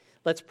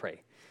Let's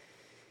pray.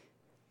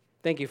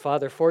 Thank you,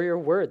 Father, for your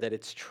word, that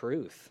it's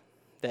truth,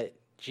 that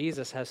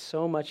Jesus has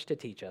so much to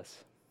teach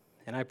us.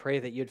 And I pray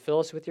that you'd fill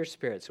us with your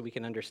Spirit so we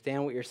can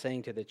understand what you're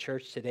saying to the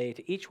church today,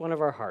 to each one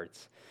of our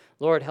hearts.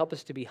 Lord, help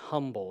us to be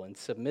humble and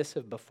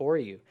submissive before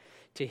you,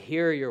 to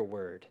hear your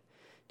word,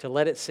 to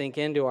let it sink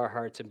into our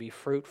hearts and be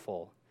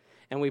fruitful.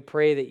 And we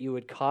pray that you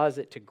would cause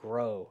it to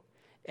grow,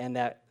 and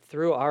that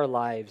through our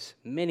lives,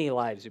 many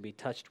lives would be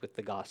touched with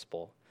the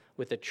gospel,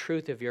 with the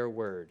truth of your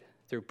word,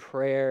 through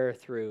prayer,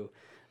 through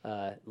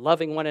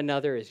loving one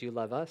another as you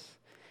love us.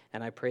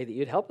 And I pray that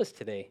you'd help us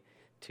today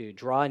to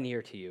draw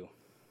near to you,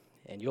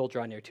 and you'll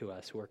draw near to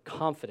us. We're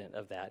confident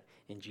of that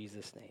in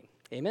Jesus' name.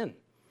 Amen.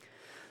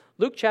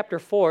 Luke chapter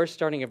 4,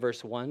 starting at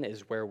verse 1,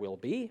 is where we'll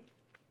be.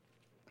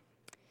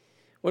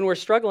 When we're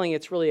struggling,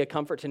 it's really a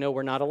comfort to know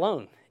we're not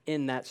alone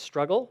in that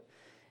struggle.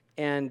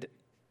 And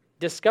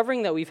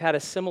discovering that we've had a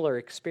similar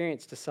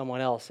experience to someone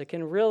else, it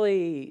can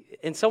really,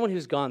 and someone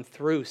who's gone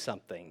through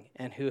something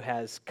and who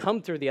has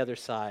come through the other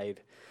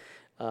side,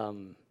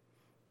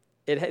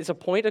 it is a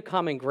point of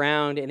common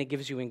ground, and it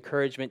gives you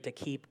encouragement to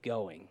keep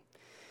going.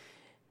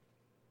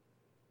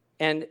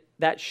 And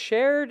that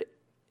shared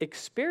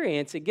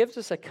experience, it gives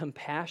us a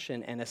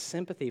compassion and a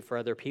sympathy for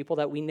other people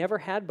that we never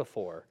had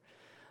before.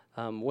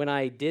 When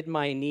I did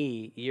my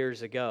knee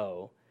years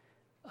ago,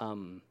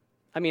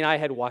 I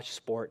had watched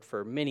sport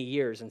for many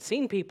years and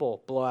seen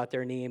people blow out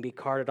their knee and be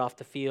carted off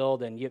the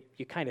field, and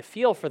you kind of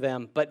feel for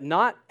them, but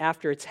not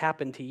after it's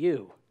happened to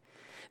you.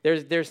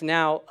 There's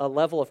now a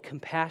level of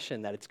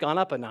compassion that it's gone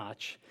up a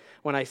notch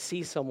when I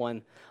see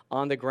someone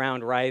on the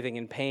ground writhing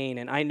in pain,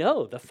 and I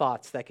know the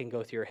thoughts that can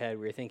go through your head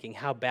where you're thinking,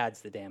 how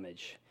bad's the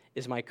damage?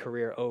 Is my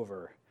career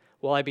over?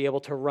 Will I be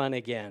able to run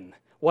again?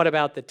 What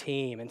about the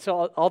team? And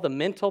so all the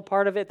mental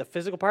part of it, the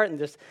physical part, and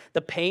just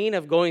the pain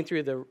of going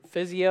through the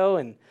physio,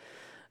 and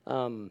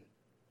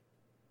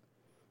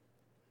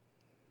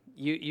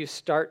you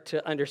start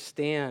to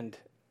understand,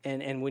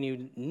 and when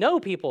you know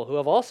people who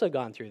have also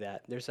gone through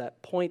that, there's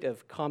that point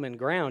of common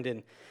ground.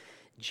 And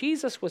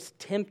Jesus was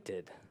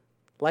tempted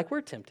like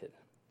we're tempted.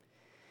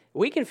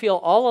 We can feel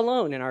all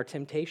alone in our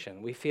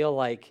temptation. We feel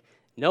like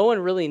no one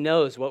really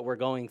knows what we're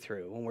going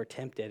through when we're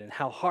tempted and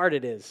how hard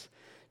it is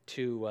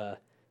to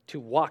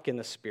walk in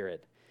the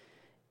Spirit.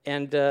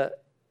 And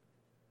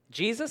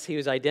Jesus, he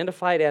was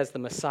identified as the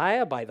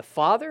Messiah by the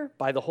Father,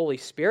 by the Holy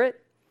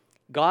Spirit.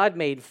 God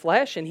made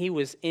flesh, and he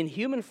was in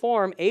human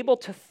form able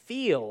to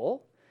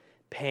feel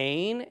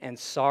pain and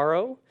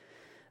sorrow,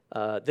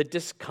 the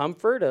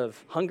discomfort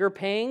of hunger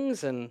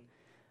pangs and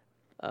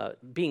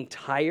being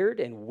tired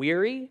and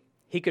weary.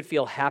 He could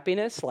feel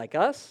happiness like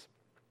us.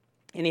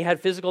 And he had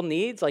physical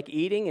needs like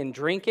eating and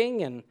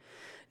drinking and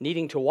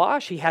needing to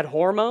wash. He had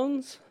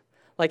hormones.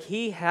 Like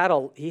he had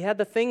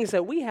the things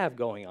that we have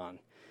going on.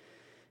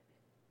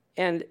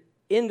 And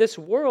in this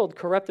world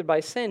corrupted by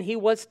sin, he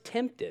was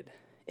tempted,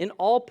 in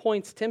all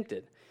points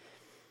tempted.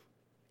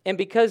 And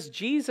because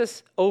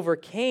Jesus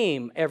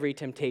overcame every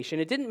temptation,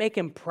 it didn't make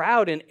him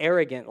proud and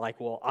arrogant, like,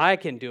 well, I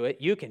can do it,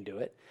 you can do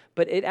it.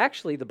 But it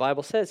actually, the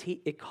Bible says,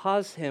 it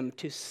caused him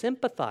to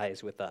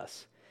sympathize with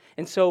us.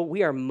 And so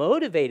we are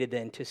motivated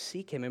then to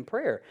seek him in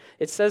prayer.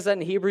 It says that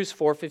in Hebrews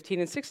 4:15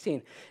 and 16.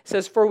 It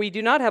says, "For we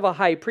do not have a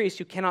high priest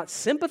who cannot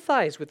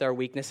sympathize with our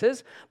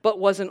weaknesses, but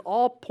was in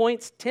all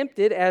points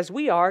tempted as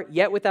we are,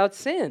 yet without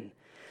sin.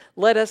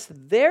 Let us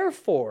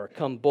therefore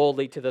come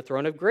boldly to the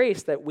throne of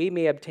grace, that we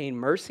may obtain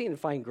mercy and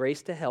find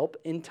grace to help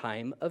in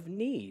time of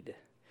need."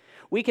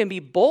 We can be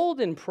bold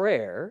in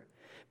prayer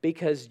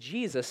because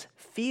Jesus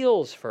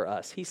feels for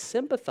us. He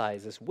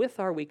sympathizes with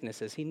our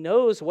weaknesses. He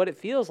knows what it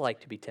feels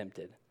like to be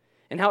tempted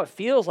and how it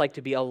feels like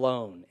to be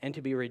alone and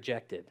to be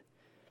rejected.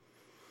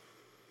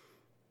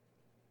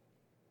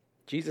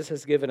 Jesus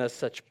has given us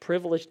such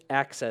privileged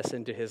access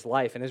into his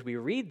life. And as we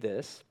read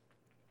this,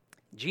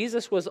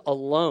 Jesus was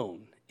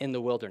alone in the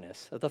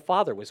wilderness. The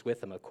Father was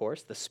with him, of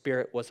course. The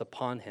Spirit was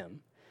upon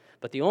him.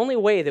 But the only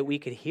way that we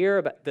could hear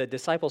about, the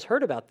disciples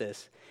heard about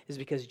this, is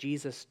because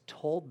Jesus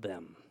told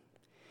them.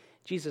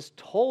 Jesus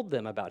told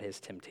them about his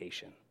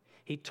temptation.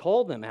 He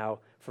told them how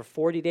for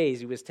 40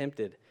 days he was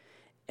tempted,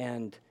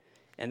 and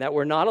that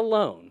we're not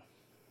alone.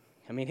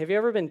 I mean, have you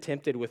ever been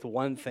tempted with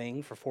one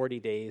thing for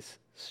 40 days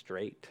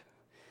straight?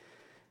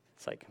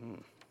 It's like,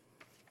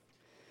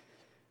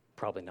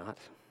 probably not.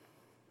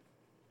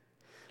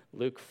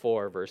 Luke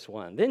 4, verse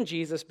 1. "Then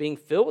Jesus, being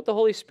filled with the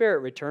Holy Spirit,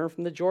 returned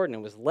from the Jordan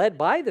and was led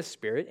by the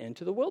Spirit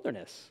into the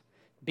wilderness,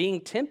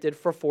 being tempted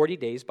for 40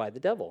 days by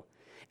the devil.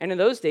 And in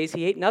those days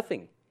he ate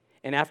nothing.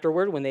 And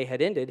afterward, when they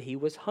had ended, he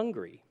was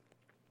hungry."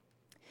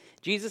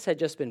 Jesus had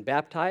just been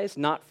baptized,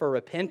 not for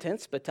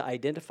repentance, but to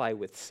identify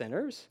with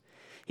sinners.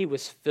 He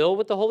was filled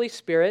with the Holy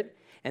Spirit,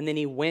 and then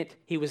he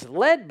was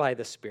led by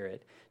the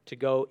Spirit to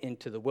go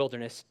into the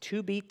wilderness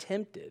to be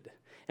tempted.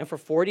 And for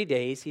 40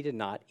 days, he did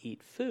not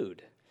eat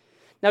food.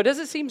 Now, does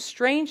it seem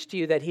strange to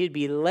you that he'd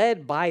be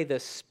led by the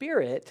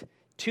Spirit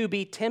to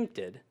be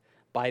tempted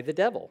by the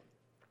devil?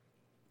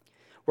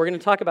 We're going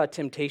to talk about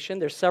temptation.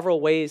 There's several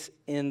ways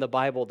in the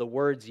Bible the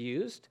word's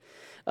used.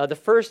 The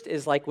first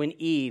is like when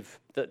Eve,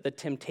 the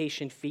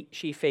temptation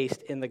she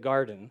faced in the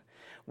garden,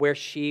 where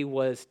she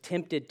was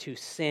tempted to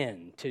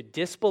sin, to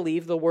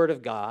disbelieve the word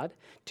of God,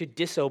 to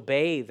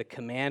disobey the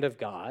command of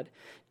God.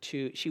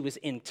 She was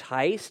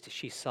enticed.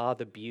 She saw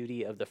the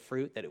beauty of the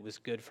fruit, that it was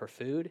good for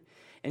food.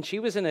 And she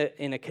was in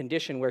a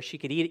condition where she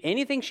could eat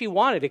anything she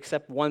wanted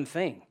except one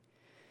thing.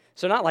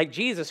 So not like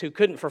Jesus, who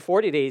couldn't for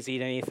 40 days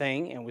eat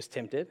anything and was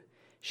tempted.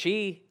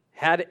 She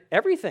had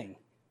everything,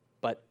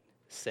 but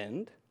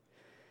sinned.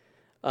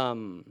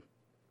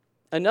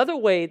 Another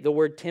way the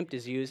word tempt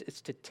is used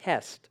is to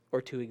test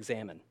or to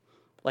examine.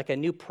 Like a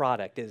new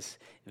product is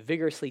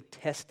vigorously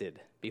tested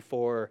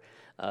before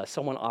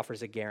someone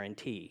offers a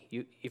guarantee.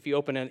 If you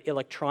open an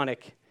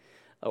electronic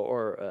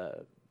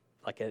or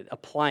like an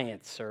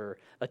appliance or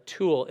a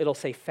tool, it'll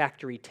say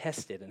factory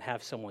tested and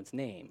have someone's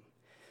name.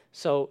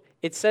 So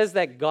it says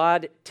that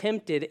God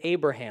tempted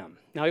Abraham.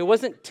 Now, he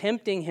wasn't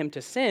tempting him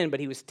to sin,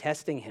 but he was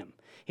testing him.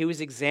 He was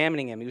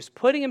examining him. He was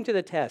putting him to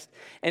the test.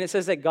 And it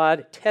says that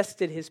God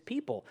tested his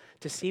people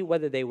to see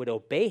whether they would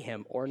obey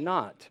him or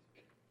not.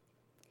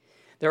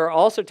 There are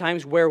also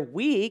times where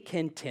we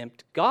can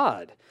tempt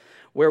God,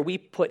 where we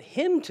put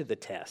him to the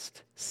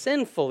test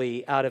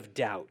sinfully out of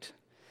doubt.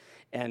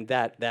 And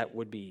that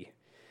would be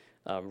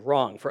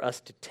wrong for us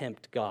to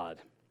tempt God.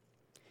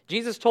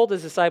 Jesus told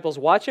his disciples,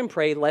 "Watch and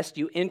pray lest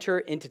you enter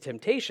into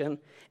temptation."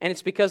 And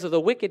it's because of the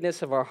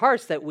wickedness of our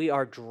hearts that we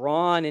are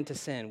drawn into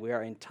sin. We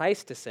are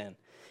enticed to sin.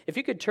 If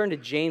you could turn to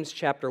James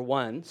chapter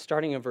 1,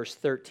 starting in verse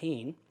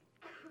 13,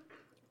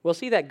 we'll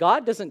see that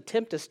God doesn't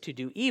tempt us to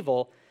do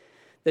evil.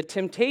 The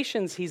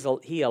temptations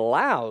he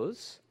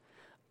allows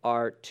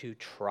are to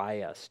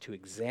try us, to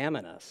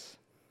examine us.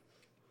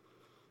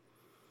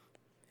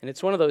 And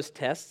it's one of those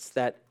tests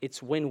that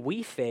it's when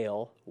we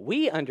fail,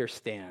 we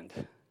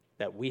understand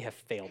that we have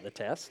failed the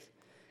test.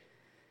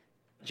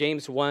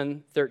 James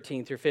 1,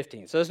 13 through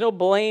 15. So there's no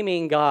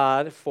blaming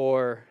God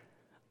for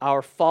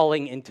our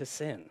falling into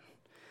sin.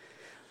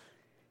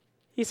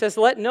 He says,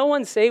 "Let no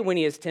one say when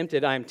he is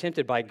tempted, 'I am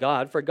tempted by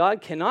God,' for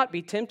God cannot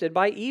be tempted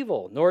by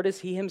evil, nor does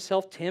he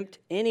himself tempt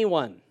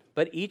anyone.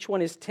 But each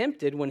one is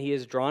tempted when he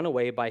is drawn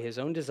away by his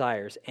own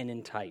desires and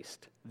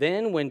enticed.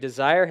 Then when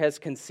desire has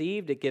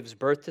conceived, it gives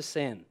birth to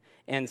sin.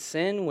 And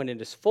sin, when it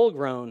is full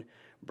grown,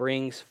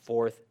 brings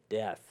forth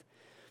death."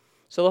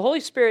 So the Holy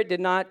Spirit did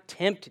not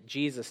tempt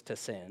Jesus to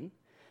sin.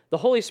 The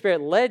Holy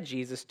Spirit led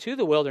Jesus to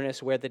the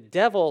wilderness where the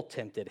devil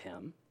tempted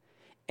him.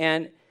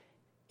 And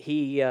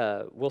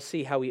we'll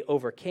see how he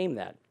overcame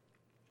that.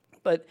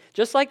 But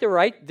just like the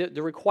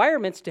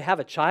requirements to have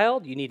a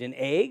child, you need an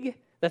egg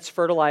that's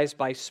fertilized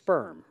by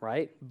sperm,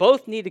 right?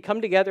 Both need to come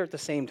together at the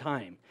same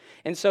time.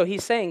 And so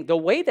he's saying the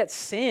way that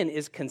sin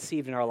is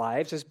conceived in our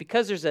lives is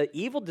because there's an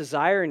evil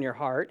desire in your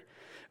heart,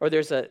 or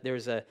there's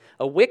a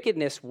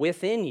wickedness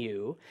within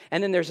you,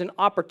 and then there's an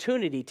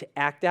opportunity to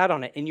act out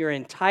on it, and you're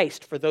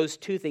enticed for those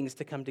two things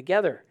to come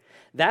together.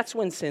 That's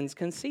when sin's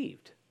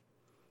conceived,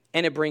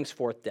 and it brings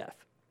forth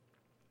death.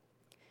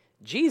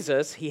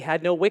 Jesus, he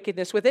had no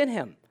wickedness within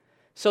him.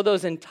 So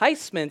those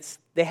enticements,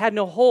 they had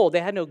no hold,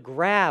 they had no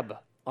grab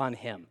on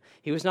him.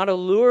 He was not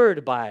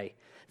allured by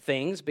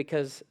things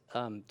because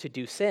to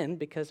do sin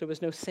because there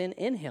was no sin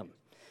in him.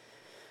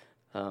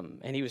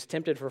 And he was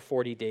tempted for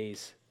 40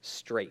 days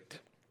straight.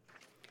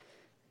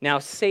 Now,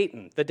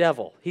 Satan, the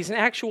devil, he's an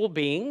actual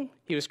being.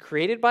 He was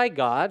created by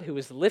God, who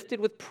was lifted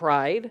with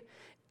pride,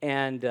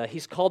 and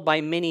he's called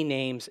by many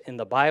names in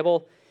the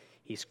Bible.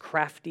 He's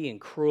crafty and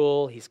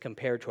cruel. He's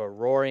compared to a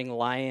roaring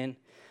lion.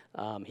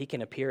 He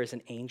can appear as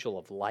an angel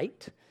of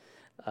light.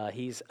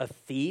 He's a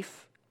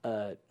thief,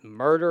 a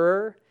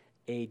murderer,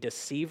 a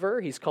deceiver.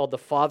 He's called the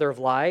father of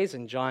lies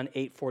in John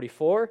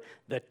 8:44,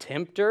 the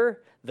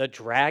tempter, the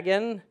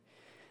dragon,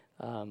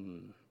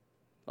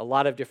 a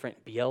lot of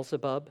different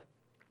Beelzebub.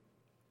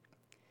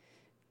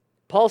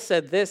 Paul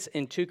said this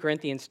in 2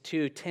 Corinthians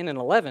 2:10 and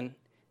 11,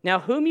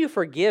 "Now whom you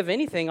forgive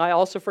anything, I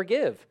also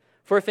forgive.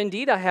 For if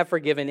indeed I have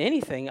forgiven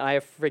anything, I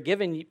have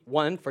forgiven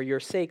one for your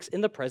sakes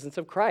in the presence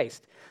of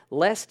Christ,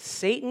 lest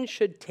Satan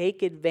should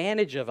take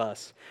advantage of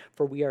us,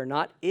 for we are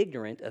not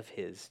ignorant of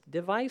his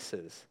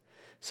devices."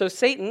 So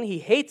Satan, he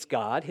hates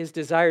God, his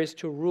desire is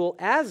to rule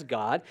as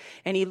God,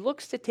 and he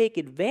looks to take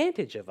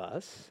advantage of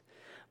us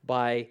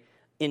by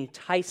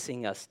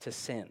enticing us to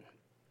sin.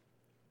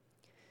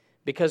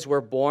 Because we're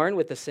born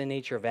with the sin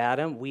nature of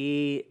Adam,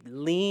 we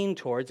lean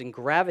towards and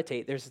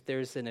gravitate.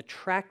 There's an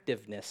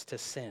attractiveness to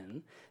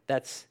sin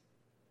that's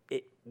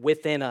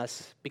within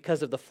us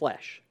because of the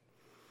flesh.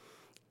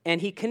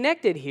 And he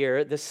connected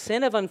here the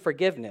sin of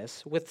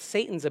unforgiveness with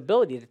Satan's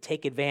ability to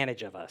take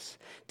advantage of us,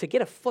 to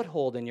get a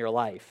foothold in your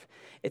life.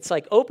 It's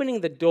like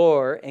opening the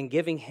door and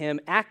giving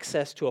him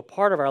access to a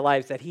part of our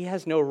lives that he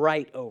has no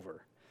right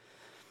over.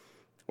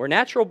 We're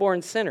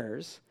natural-born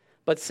sinners,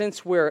 but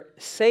since we're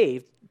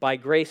saved by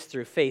grace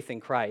through faith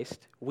in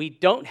Christ, we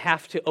don't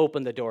have to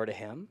open the door to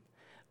him.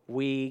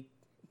 We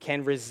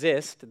can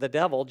resist the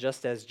devil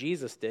just as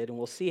Jesus did, and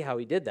we'll see how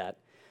he did that.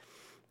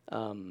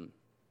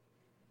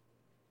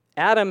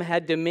 Adam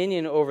had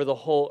dominion over the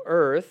whole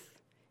earth.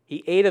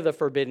 He ate of the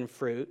forbidden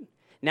fruit.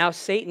 Now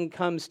Satan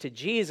comes to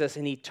Jesus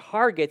and he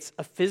targets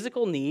a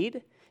physical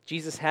need.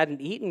 Jesus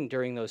hadn't eaten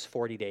during those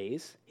 40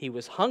 days. He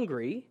was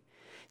hungry.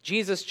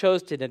 Jesus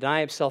chose to deny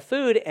himself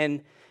food,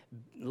 and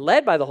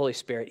led by the Holy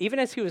Spirit, even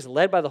as he was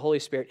led by the Holy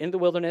Spirit in the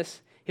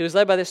wilderness, he was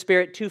led by the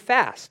Spirit to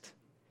fast.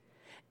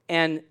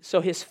 And so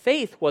his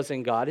faith was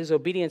in God. His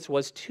obedience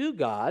was to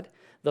God,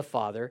 the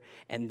Father,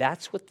 and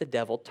that's what the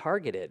devil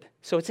targeted.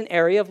 So it's an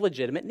area of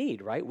legitimate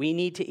need, right? We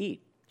need to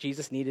eat.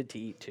 Jesus needed to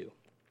eat too.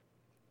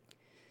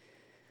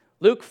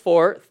 Luke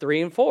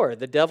 4:3-4,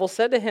 the devil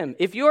said to him,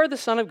 "If you are the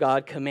Son of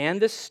God,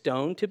 command this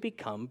stone to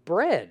become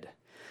bread."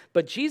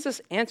 But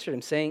Jesus answered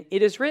him, saying,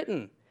 "It is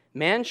written,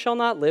 man shall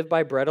not live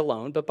by bread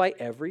alone, but by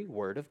every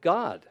word of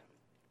God."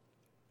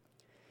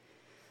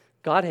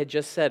 God had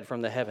just said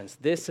from the heavens,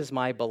 "This is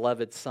my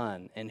beloved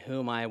Son, in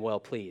whom I am well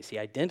pleased." He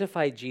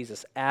identified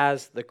Jesus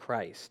as the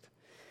Christ.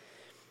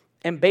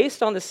 And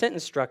based on the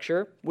sentence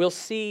structure, we'll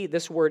see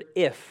this word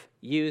 "if"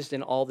 used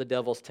in all the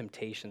devil's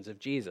temptations of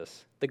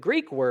Jesus. The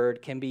Greek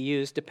word can be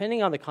used,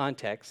 depending on the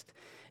context,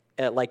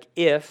 like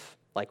if,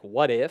 like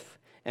what if,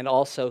 and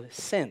also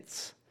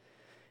since.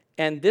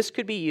 And this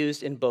could be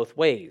used in both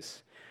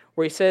ways,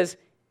 where he says,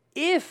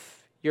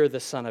 if you're the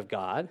Son of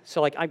God,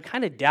 so like I'm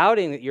kind of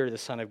doubting that you're the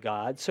Son of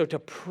God, so to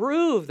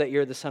prove that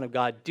you're the Son of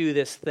God, do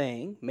this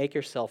thing, make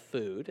yourself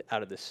food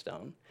out of this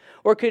stone.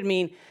 Or it could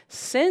mean,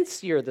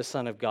 since you're the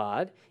Son of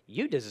God,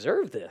 you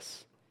deserve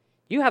this.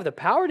 You have the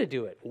power to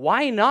do it.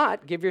 Why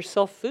not give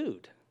yourself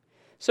food?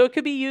 So it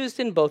could be used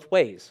in both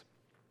ways.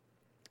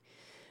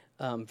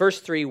 Verse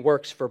 3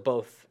 works for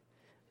both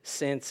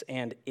since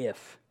and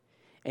if.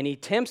 And he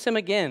tempts him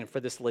again for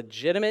this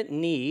legitimate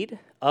need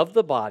of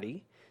the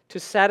body to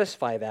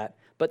satisfy that,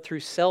 but through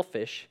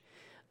selfish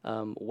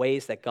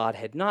ways that God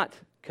had not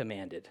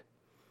commanded.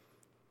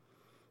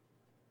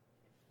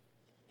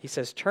 He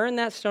says, turn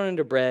that stone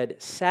into bread,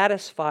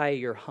 satisfy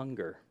your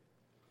hunger.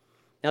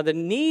 Now the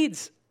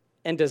needs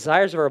and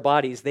desires of our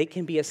bodies, they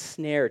can be a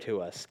snare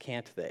to us,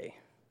 can't they?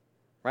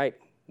 Right?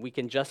 We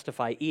can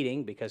justify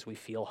eating because we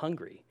feel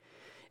hungry.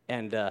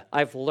 And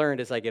I've learned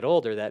as I get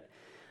older that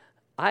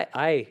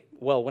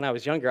when I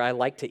was younger, I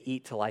liked to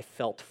eat till I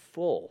felt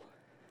full.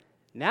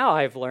 Now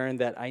I've learned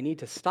that I need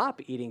to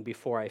stop eating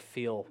before I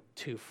feel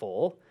too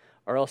full,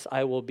 or else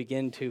I will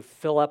begin to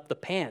fill up the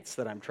pants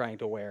that I'm trying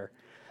to wear,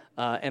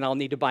 and I'll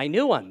need to buy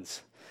new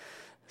ones.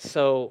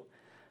 So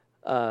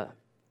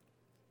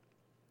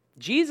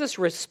Jesus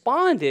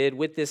responded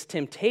with this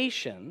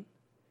temptation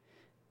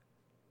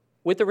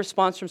with the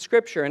response from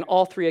Scripture in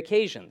all three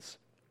occasions.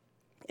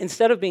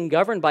 Instead of being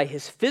governed by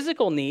his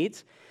physical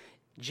needs,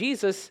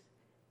 Jesus,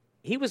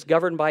 he was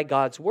governed by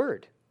God's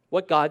word,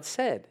 what God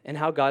said, and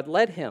how God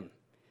led him.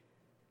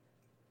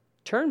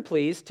 Turn,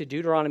 please, to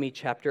Deuteronomy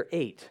chapter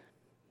 8.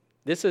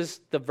 This is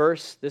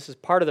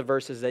part of the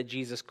verses that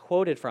Jesus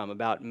quoted from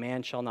about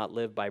man shall not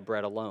live by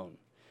bread alone.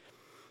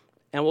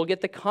 And we'll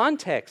get the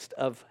context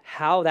of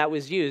how that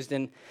was used.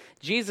 And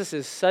Jesus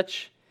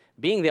is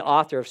being the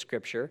author of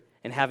Scripture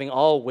and having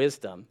all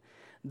wisdom,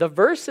 the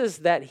verses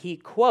that he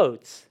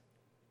quotes,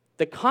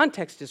 the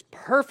context is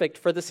perfect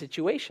for the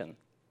situation.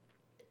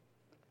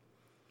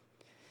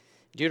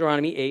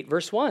 Deuteronomy 8,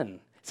 verse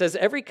 1 says,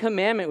 "Every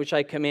commandment which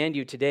I command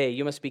you today,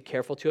 you must be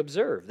careful to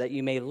observe, that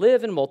you may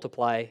live and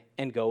multiply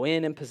and go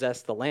in and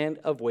possess the land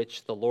of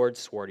which the Lord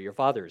swore to your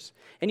fathers.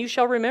 And you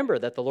shall remember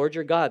that the Lord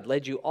your God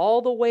led you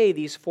all the way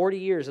these 40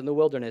 years in the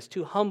wilderness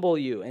to humble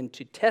you and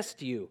to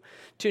test you,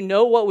 to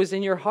know what was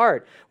in your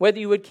heart, whether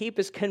you would keep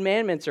his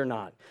commandments or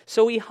not.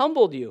 So he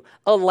humbled you,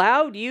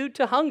 allowed you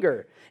to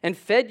hunger, and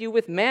fed you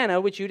with manna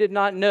which you did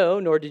not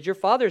know, nor did your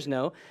fathers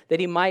know, that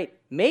he might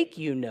make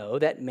you know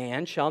that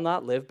man shall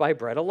not live by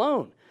bread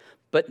alone,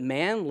 but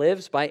man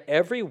lives by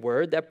every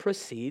word that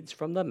proceeds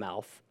from the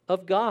mouth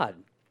of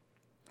God."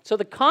 So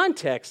the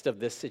context of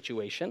this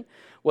situation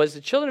was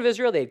the children of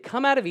Israel, they had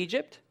come out of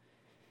Egypt.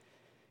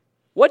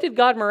 What did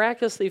God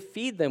miraculously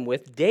feed them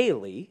with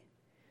daily?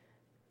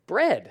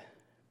 Bread.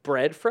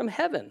 Bread from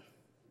heaven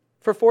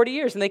for 40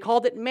 years. And they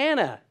called it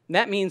manna. And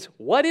that means,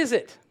 what is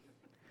it?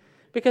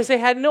 Because they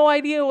had no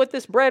idea what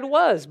this bread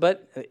was,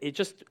 but it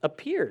just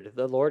appeared.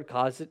 The Lord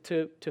caused it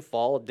to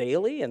fall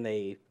daily, and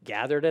they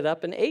gathered it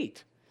up and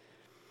ate.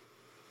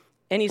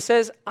 And he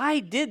says, I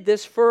did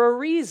this for a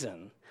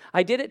reason.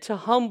 I did it to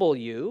humble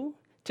you,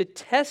 to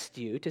test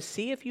you, to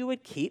see if you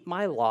would keep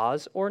my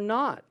laws or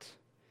not.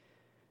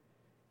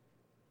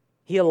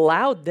 He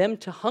allowed them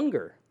to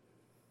hunger.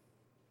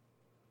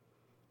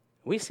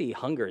 We see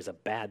hunger as a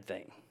bad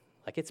thing.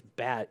 Like it's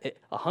bad.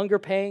 A hunger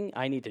pang,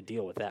 I need to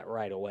deal with that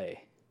right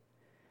away.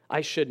 I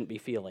shouldn't be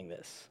feeling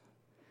this.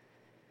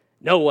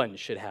 No one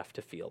should have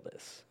to feel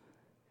this.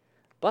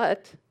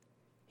 But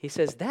he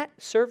says that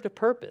served a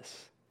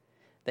purpose,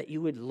 that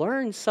you would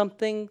learn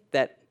something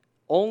that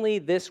only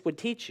this would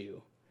teach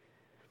you.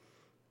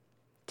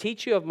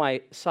 Teach you of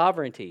my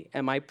sovereignty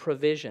and my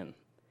provision,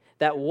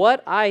 that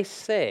what I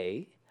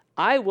say,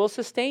 I will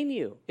sustain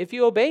you. If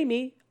you obey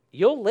me,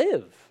 you'll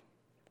live.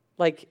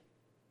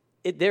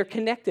 They're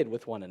connected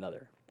with one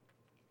another.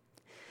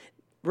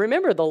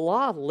 Remember, the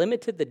law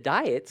limited the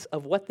diets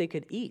of what they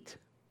could eat.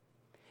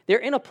 They're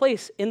in a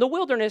place in the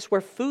wilderness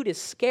where food is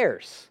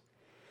scarce.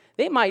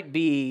 They might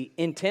be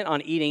intent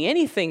on eating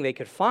anything they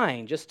could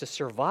find just to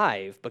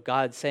survive, but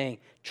God's saying,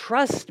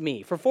 trust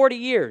me for 40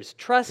 years,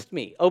 trust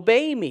me,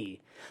 obey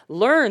me.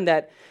 Learn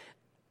that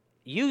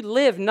you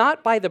live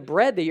not by the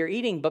bread that you're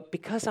eating, but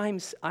because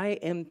I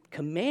am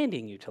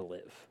commanding you to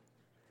live.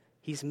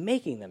 He's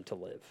making them to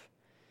live.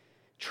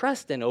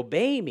 Trust and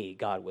obey me,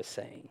 God was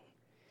saying.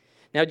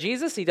 Now,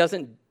 Jesus, he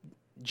doesn't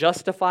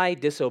justify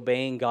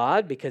disobeying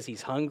God because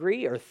he's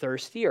hungry or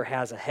thirsty or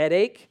has a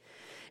headache.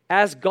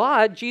 As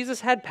God,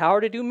 Jesus had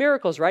power to do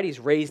miracles, right? He's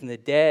raising the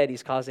dead.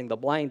 He's causing the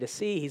blind to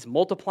see. He's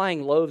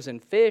multiplying loaves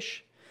and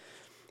fish.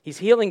 He's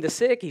healing the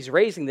sick. He's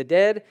raising the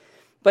dead.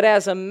 But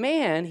as a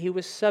man, he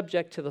was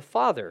subject to the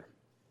Father.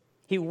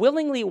 He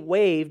willingly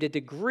waived a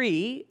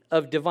degree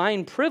of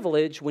divine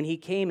privilege when he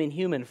came in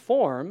human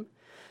form,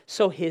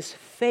 so his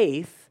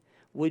faith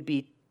would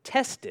be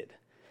tested,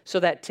 so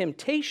that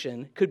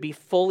temptation could be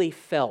fully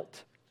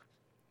felt.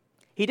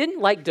 He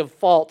didn't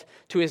default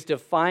to his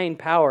divine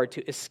power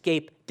to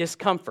escape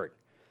discomfort,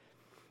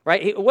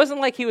 right? It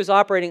wasn't like he was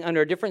operating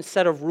under a different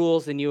set of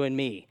rules than you and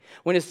me.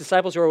 When his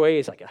disciples were away,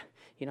 he's like,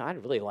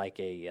 I'd really like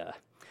a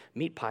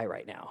meat pie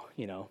right now,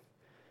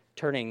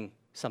 turning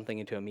something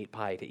into a meat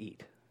pie to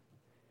eat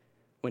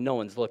when no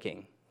one's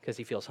looking because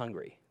he feels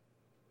hungry.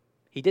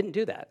 He didn't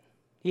do that.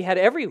 He had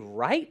every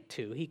right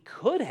to. He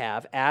could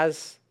have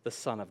as the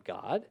Son of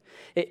God.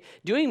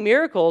 Doing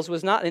miracles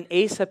was not an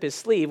ace up his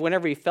sleeve.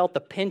 Whenever he felt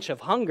the pinch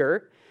of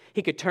hunger,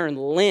 he could turn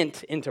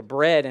lint into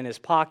bread in his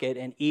pocket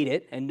and eat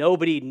it, and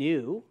nobody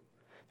knew.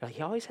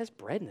 He always has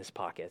bread in his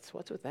pockets.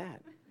 What's with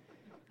that?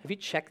 Have you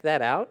checked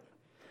that out?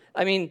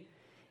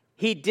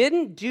 He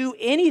didn't do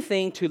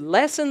anything to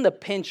lessen the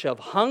pinch of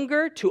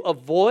hunger, to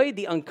avoid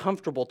the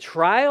uncomfortable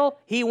trial.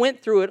 He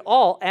went through it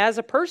all as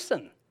a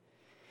person.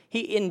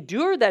 He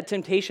endured that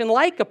temptation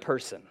like a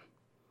person.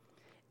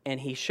 And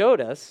he showed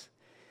us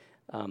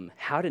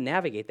how to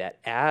navigate that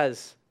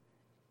as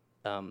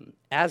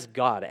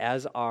God,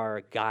 as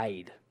our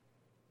guide.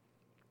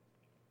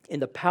 In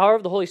the power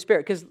of the Holy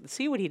Spirit, because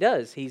see what he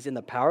does. He's in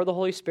the power of the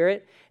Holy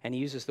Spirit, and he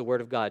uses the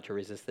word of God to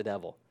resist the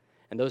devil.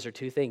 And those are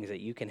two things that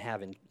you can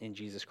have in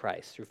Jesus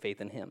Christ through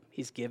faith in him.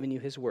 He's given you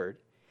his word.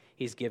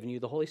 He's given you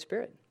the Holy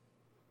Spirit.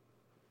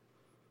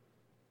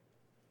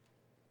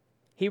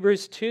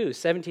 Hebrews 2,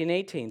 17,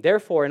 18.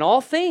 Therefore, in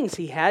all things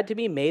he had to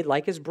be made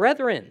like his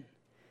brethren.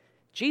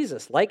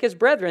 Jesus, like his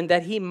brethren,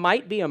 that he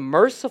might be a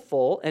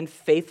merciful and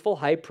faithful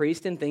high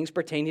priest in things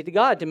pertaining to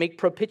God, to make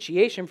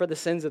propitiation for the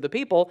sins of the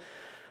people.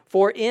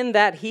 For in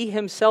that he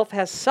himself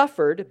has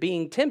suffered,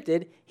 being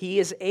tempted, he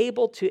is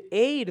able to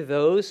aid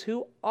those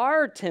who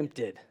are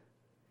tempted.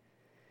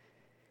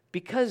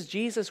 Because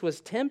Jesus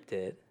was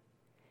tempted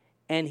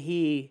and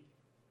he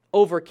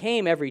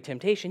overcame every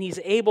temptation, he's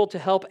able to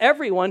help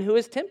everyone who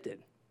is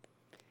tempted.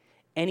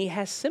 And he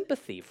has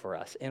sympathy for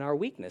us in our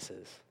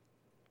weaknesses.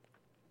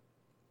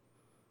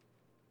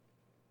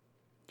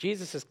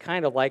 Jesus is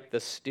kind of like the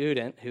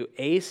student who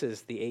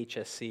aces the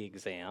HSC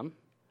exam,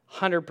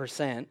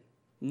 100%,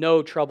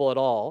 no trouble at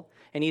all,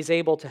 and he's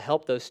able to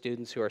help those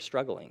students who are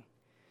struggling.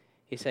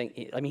 He's saying,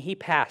 he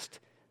passed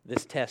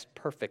this test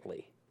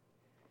perfectly.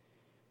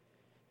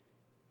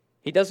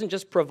 He doesn't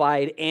just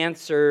provide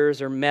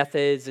answers or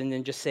methods and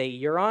then just say,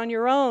 you're on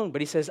your own,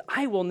 but he says,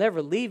 I will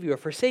never leave you or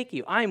forsake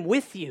you. I'm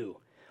with you.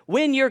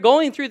 When you're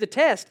going through the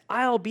test,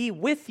 I'll be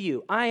with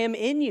you. I am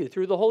in you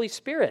through the Holy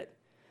Spirit.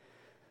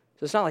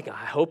 So it's not like,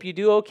 I hope you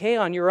do okay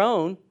on your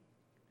own.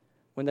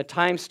 When the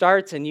time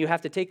starts and you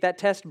have to take that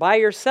test by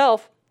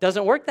yourself, it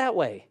doesn't work that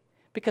way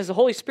because the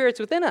Holy Spirit's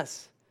within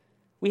us.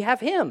 We have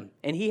him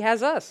and he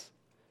has us.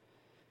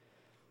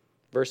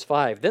 Verse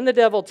 5, then the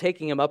devil,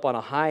 taking him up on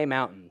a high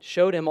mountain,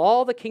 showed him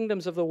all the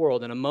kingdoms of the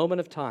world in a moment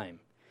of time.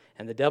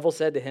 And the devil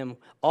said to him,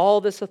 all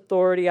this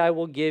authority I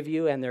will give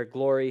you and their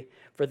glory,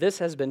 for this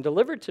has been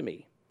delivered to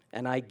me,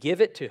 and I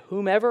give it to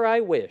whomever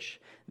I wish.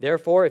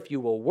 Therefore, if you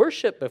will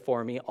worship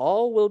before me,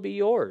 all will be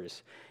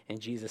yours. And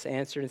Jesus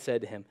answered and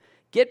said to him,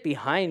 get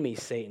behind me,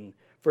 Satan,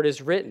 for it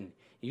is written,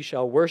 you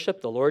shall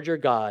worship the Lord your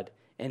God,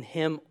 and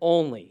him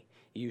only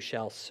you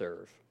shall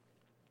serve.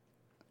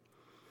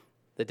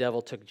 The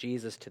devil took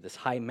Jesus to this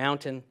high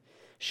mountain,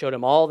 showed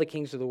him all the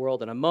kings of the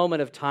world. In a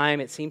moment of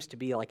time, it seems to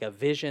be like a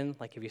vision,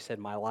 like if you said,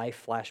 my life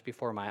flashed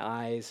before my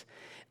eyes,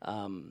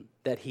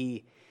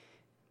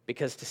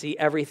 because to see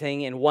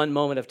everything in one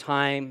moment of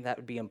time, that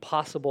would be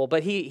impossible.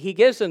 But he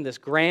gives them this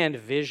grand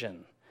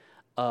vision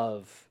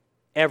of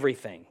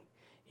everything,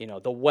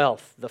 the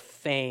wealth, the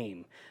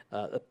fame,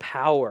 the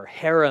power,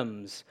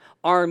 harems,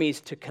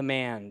 armies to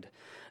command,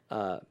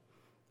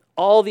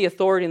 all the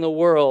authority in the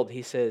world.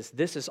 He says,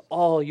 this is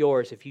all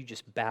yours if you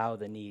just bow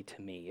the knee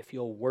to me, if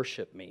you'll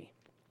worship me.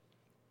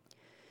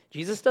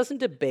 Jesus doesn't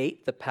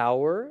debate the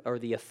power or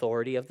the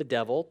authority of the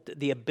devil,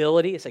 the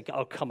ability. It's like,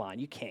 oh, come on,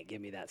 you can't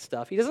give me that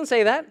stuff. He doesn't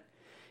say that.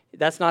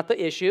 That's not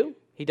the issue.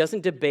 He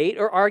doesn't debate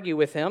or argue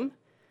with him.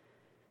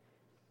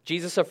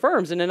 Jesus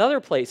affirms in another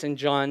place in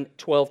John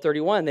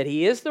 12:31 that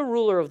he is the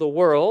ruler of the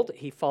world.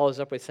 He follows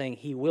up with saying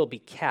he will be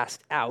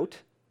cast out.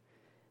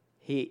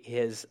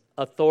 His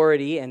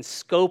authority and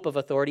scope of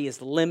authority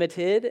is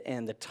limited,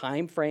 and the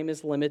time frame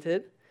is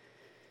limited.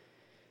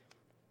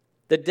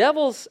 The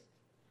devil's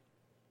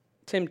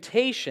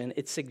temptation,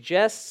 it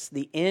suggests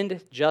the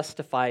end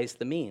justifies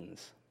the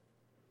means.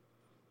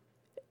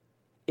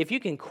 If you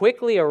can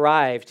quickly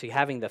arrive to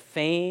having the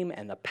fame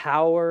and the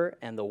power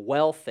and the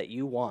wealth that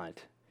you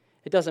want,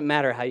 it doesn't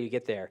matter how you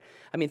get there.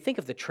 I mean, think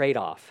of the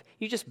trade-off.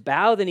 You just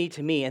bow the knee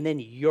to me, and then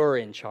you're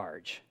in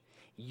charge.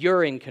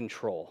 You're in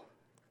control.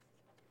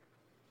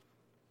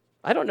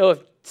 I don't know if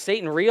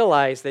Satan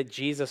realized that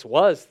Jesus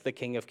was the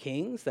King of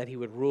Kings, that he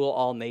would rule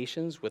all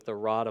nations with a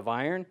rod of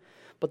iron,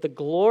 but the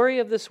glory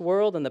of this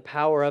world and the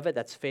power of it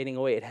that's fading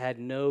away, it had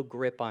no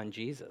grip on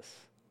Jesus.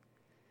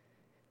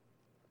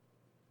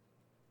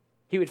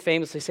 He would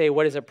famously say,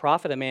 "What does it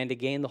profit a man to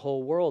gain the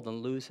whole world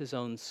and lose his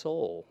own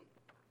soul?"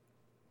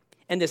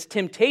 And this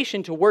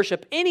temptation to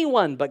worship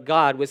anyone but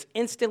God was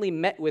instantly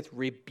met with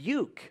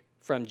rebuke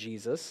from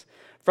Jesus,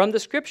 from the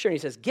Scripture. And he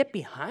says, "Get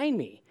behind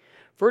me,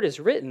 for it is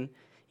written,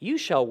 you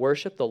shall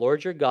worship the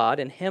Lord your God,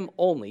 and him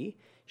only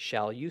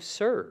shall you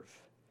serve."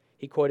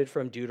 He quoted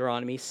from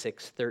Deuteronomy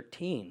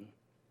 6:13.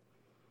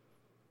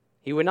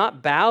 He would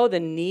not bow the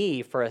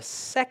knee for a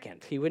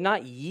second. He would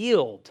not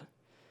yield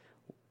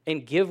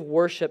and give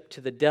worship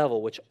to the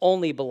devil, which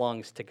only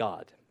belongs to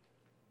God.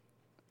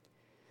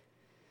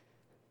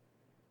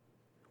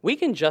 We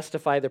can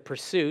justify the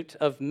pursuit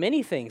of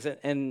many things,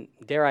 and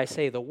dare I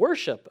say, the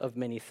worship of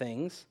many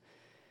things,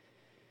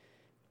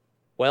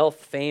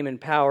 wealth, fame,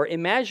 and power,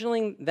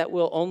 imagining that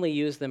we'll only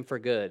use them for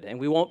good, and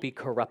we won't be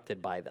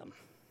corrupted by them.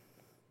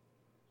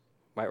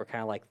 Right? We're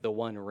kind of like the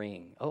One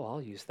Ring. Oh,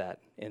 I'll use that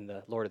in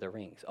the Lord of the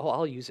Rings. Oh,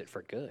 I'll use it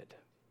for good.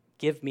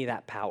 Give me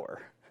that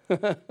power.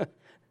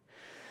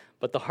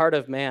 But the heart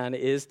of man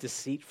is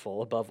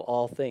deceitful above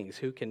all things.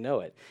 Who can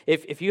know it?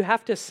 If you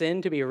have to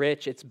sin to be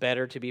rich, it's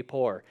better to be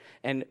poor.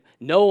 And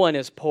no one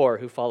is poor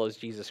who follows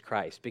Jesus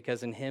Christ,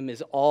 because in him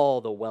is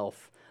all the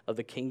wealth of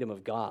the kingdom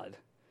of God.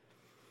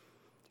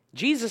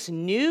 Jesus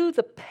knew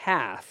the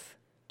path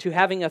to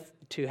having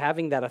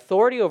that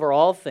authority over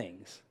all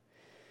things.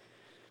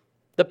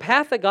 The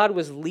path that God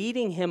was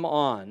leading him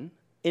on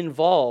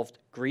involved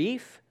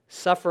grief,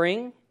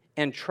 suffering,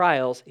 and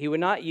trials. He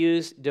would not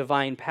use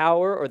divine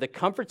power or the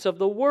comforts of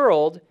the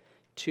world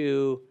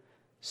to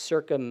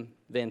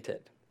circumvent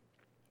it.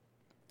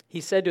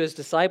 He said to his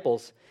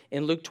disciples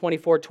in Luke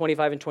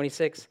 24:25 and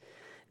 26,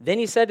 "Then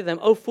he said to them,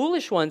 'O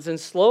foolish ones and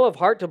slow of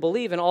heart to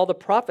believe in all the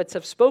prophets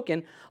have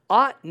spoken,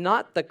 ought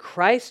not the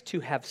Christ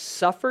to have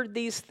suffered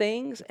these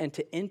things and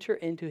to enter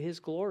into his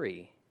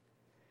glory?'"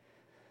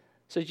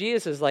 So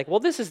Jesus is like, well,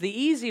 this is the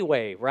easy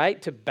way,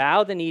 right? To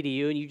bow the knee to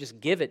you and you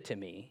just give it to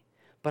me.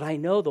 But I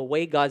know the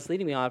way God's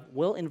leading me on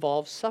will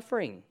involve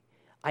suffering.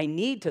 I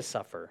need to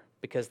suffer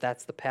because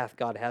that's the path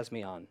God has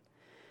me on.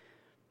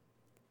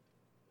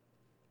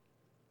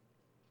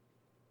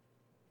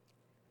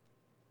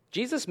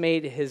 Jesus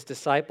made his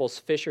disciples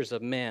fishers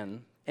of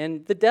men,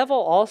 and the devil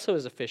also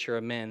is a fisher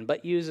of men,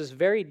 but uses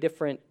very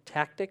different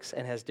tactics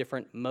and has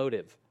different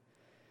motive.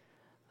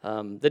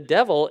 The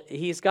devil,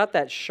 he's got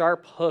that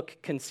sharp hook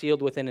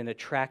concealed within an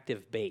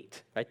attractive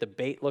bait, right? The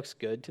bait looks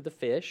good to the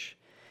fish,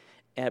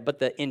 but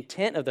the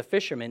intent of the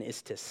fisherman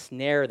is to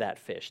snare that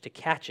fish, to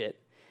catch it,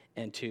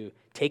 and to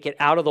take it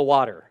out of the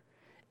water.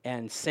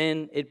 And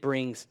sin, it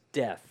brings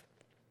death.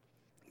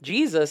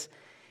 Jesus,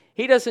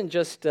 he doesn't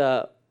just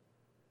tell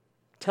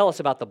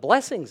us about the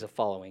blessings of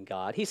following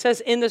God. He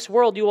says, in this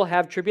world you will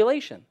have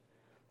tribulation,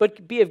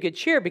 but be of good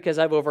cheer because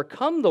I've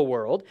overcome the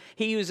world.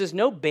 He uses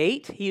no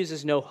bait, he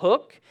uses no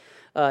hook,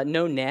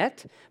 no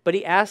net, but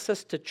he asks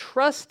us to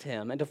trust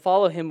him and to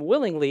follow him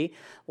willingly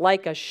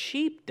like a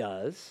sheep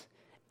does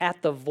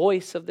at the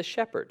voice of the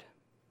shepherd,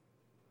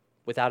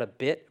 without a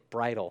bit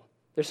bridle.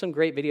 There's some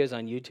great videos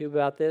on YouTube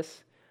about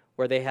this,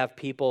 where they have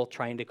people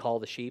trying to call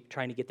the sheep,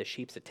 trying to get the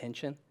sheep's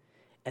attention,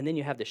 and then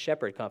you have the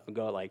shepherd come up and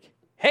go like,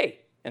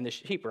 "Hey," and the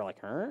sheep are like,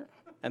 "Huh?"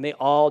 And they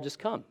all just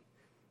come,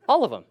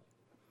 all of them.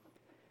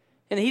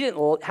 And he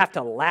didn't have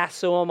to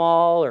lasso them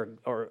all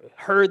or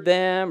herd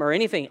them or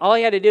anything. All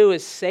he had to do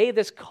is say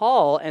this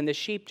call, and the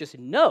sheep just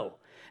know,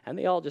 and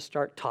they all just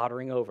start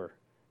tottering over.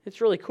 It's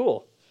really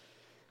cool.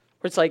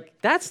 It's like,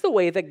 that's the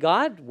way that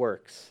God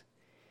works.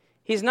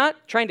 He's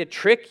not trying to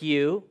trick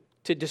you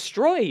to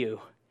destroy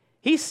you.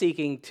 He's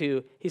saying,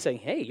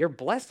 hey, you're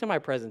blessed in my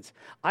presence.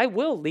 I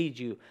will lead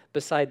you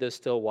beside those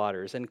still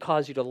waters and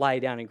cause you to lie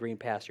down in green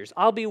pastures.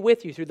 I'll be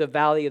with you through the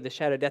valley of the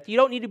shadow of death. You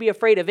don't need to be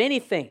afraid of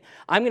anything.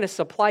 I'm going to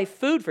supply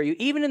food for you,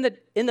 even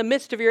in the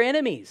midst of your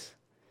enemies.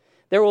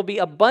 There will be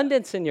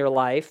abundance in your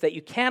life that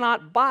you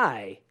cannot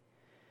buy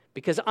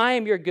because I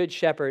am your good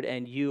shepherd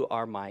and you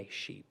are my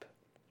sheep.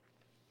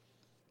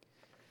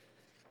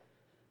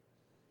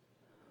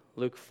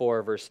 Luke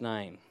 4, verse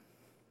 9.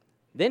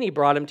 Then he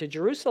brought him to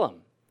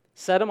Jerusalem,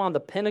 set him on the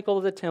pinnacle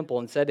of the temple,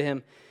 and said to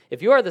him,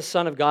 "If you are the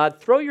Son of God,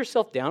 throw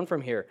yourself down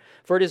from here.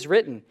 For it is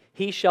written,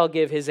 he shall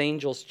give his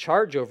angels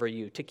charge over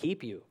you to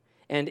keep you.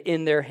 And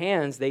in their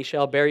hands they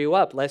shall bear you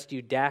up, lest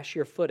you dash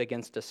your foot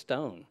against a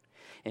stone."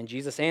 And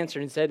Jesus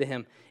answered and said to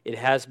him, "It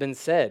has been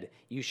said,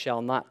 you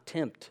shall not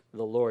tempt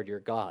the Lord your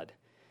God."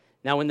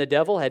 Now when the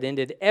devil had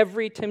ended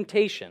every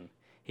temptation,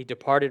 he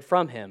departed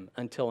from him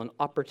until an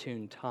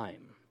opportune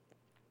time.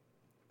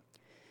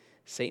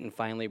 Satan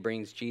finally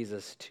brings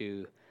Jesus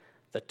to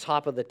the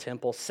top of the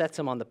temple, sets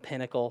him on the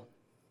pinnacle.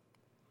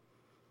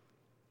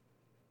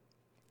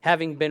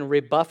 Having been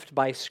rebuffed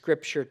by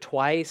Scripture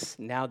twice,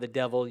 now the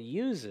devil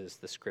uses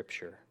the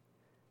Scripture,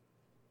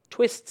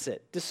 twists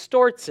it,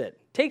 distorts it,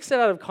 takes it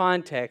out of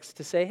context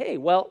to say, hey,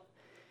 well,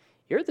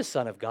 you're the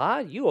Son of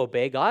God, you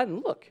obey God,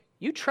 and look,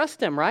 you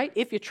trust him, right?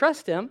 If you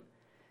trust him,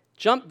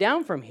 jump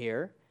down from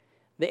here,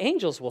 the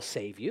angels will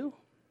save you.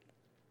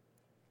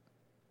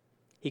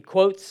 He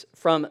quotes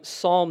from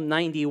Psalm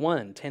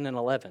 91, 10 and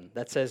 11,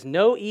 that says,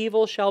 "No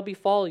evil shall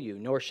befall you,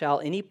 nor shall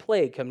any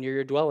plague come near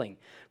your dwelling,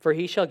 for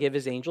he shall give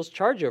his angels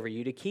charge over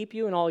you to keep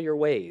you in all your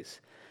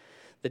ways."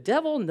 The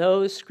devil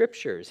knows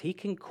scriptures. He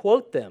can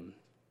quote them.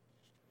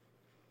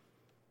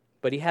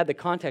 But he had the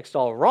context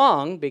all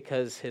wrong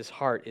because his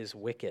heart is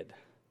wicked.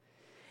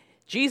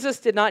 Jesus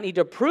did not need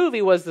to prove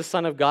he was the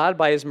Son of God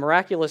by his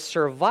miraculous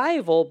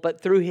survival, but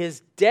through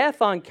his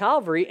death on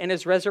Calvary and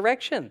his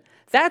resurrection.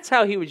 That's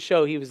how he would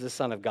show he was the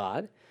Son of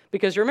God.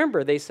 Because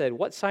remember, they said,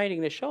 what sign are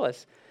you going to show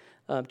us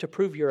to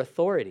prove your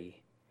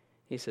authority?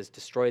 He says,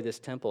 destroy this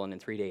temple, and in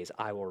 3 days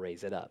I will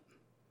raise it up.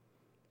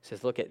 He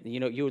says, look at,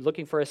 you were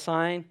looking for a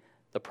sign?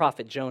 The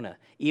prophet Jonah,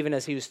 even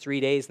as he was 3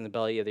 days in the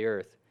belly of the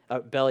earth,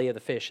 belly of the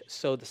fish,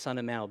 so the Son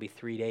of Man will be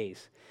 3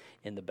 days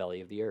in the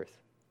belly of the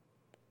earth.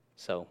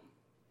 So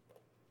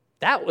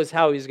that was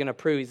how he was going to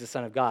prove he's the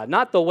Son of God,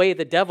 not the way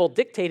the devil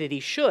dictated he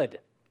should.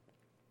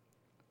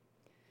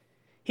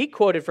 He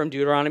quoted from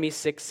Deuteronomy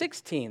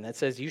 6:16 that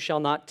says, "You shall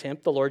not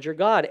tempt the Lord your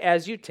God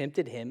as you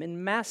tempted him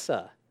in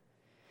Massah."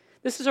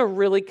 This is a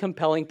really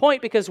compelling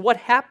point because what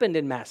happened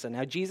in Massah?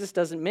 Now, Jesus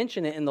doesn't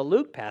mention it in the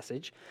Luke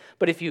passage,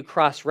 but if you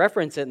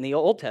cross-reference it in the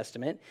Old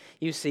Testament,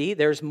 you see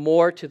there's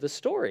more to the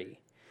story,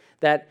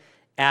 that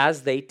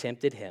as they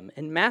tempted him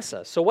in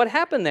Massah. So what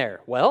happened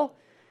there? Well,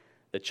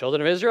 the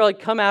children of Israel had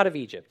come out of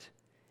Egypt.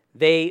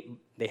 They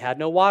had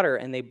no water,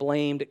 and they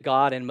blamed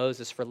God and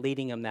Moses for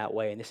leading them that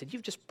way. And they said,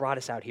 "You've just brought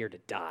us out here to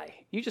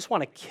die. You just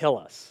want to kill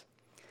us."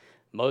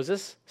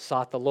 Moses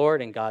sought the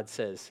Lord, and God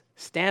says,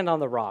 "Stand on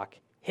the rock,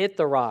 hit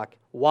the rock,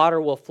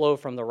 water will flow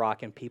from the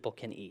rock, and people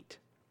can eat."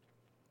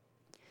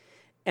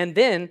 And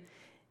then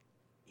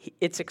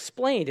it's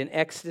explained in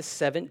Exodus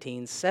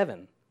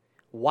 17:7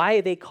 why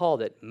they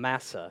called it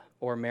Massah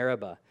or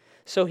Meribah.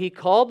 So he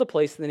called the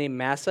place the name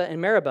Massah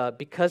and Meribah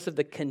because of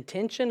the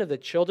contention of the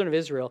children of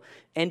Israel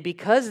and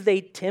because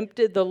they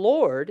tempted the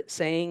Lord,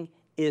 saying,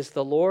 "Is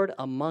the Lord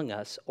among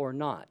us or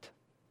not?"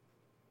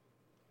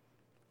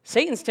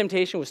 Satan's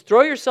temptation was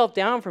throw yourself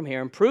down from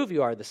here and prove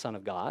you are the Son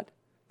of God.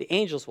 The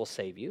angels will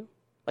save you.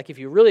 Like if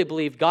you really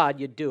believe God,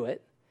 you'd do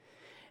it.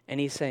 And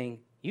he's saying,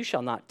 you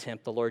shall not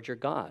tempt the Lord your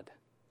God.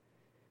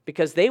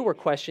 Because they were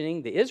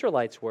questioning, the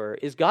Israelites were,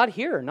 is God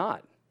here or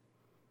not?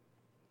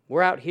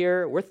 We're out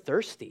here, we're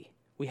thirsty.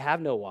 We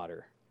have no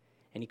water.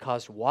 And he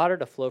caused water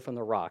to flow from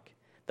the rock,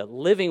 the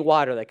living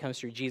water that comes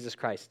through Jesus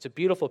Christ. It's a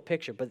beautiful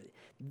picture, but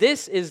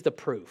this is the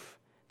proof.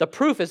 The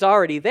proof is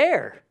already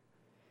there.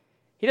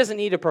 He doesn't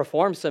need to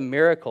perform some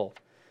miracle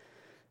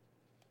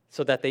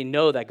so that they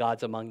know that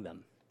God's among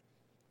them.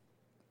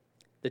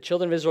 The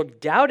children of Israel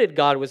doubted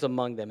God was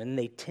among them, and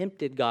they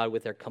tempted God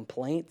with their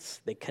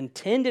complaints. They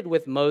contended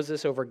with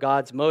Moses over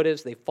God's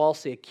motives. They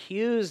falsely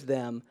accused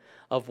them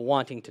of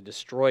wanting to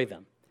destroy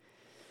them.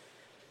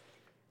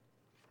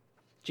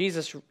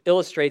 Jesus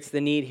illustrates the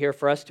need here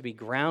for us to be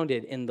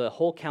grounded in the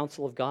whole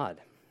counsel of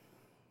God,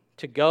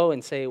 to go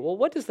and say, well,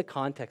 what does the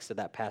context of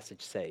that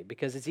passage say?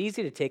 Because it's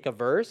easy to take a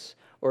verse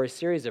or a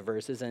series of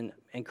verses and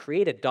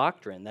create a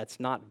doctrine that's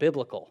not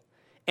biblical,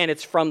 and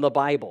it's from the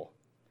Bible.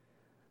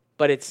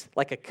 But it's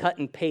like a cut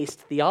and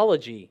paste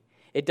theology.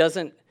 It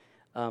doesn't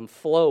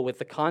flow with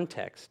the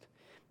context,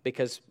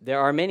 because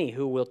there are many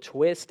who will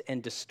twist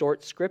and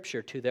distort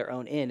Scripture to their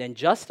own end and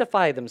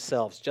justify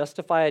themselves,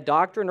 justify a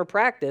doctrine or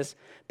practice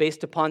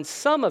based upon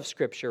some of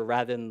Scripture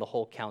rather than the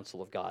whole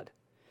counsel of God.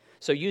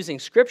 So using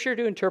Scripture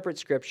to interpret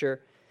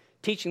Scripture,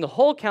 teaching the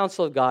whole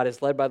counsel of God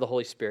is led by the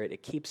Holy Spirit.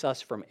 It keeps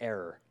us from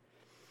error.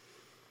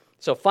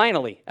 So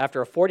finally,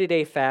 after a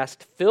 40-day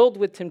fast filled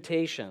with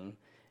temptation,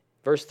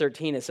 verse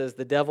 13, it says,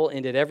 the devil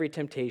ended every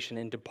temptation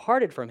and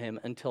departed from him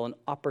until an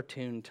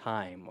opportune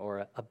time,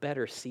 or a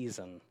better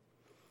season.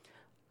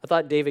 I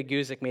thought David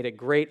Guzik made a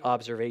great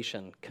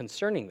observation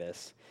concerning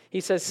this. He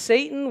says,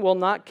 Satan will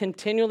not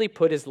continually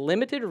put his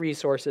limited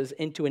resources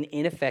into an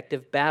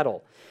ineffective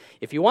battle.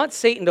 If you want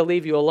Satan to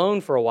leave you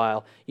alone for a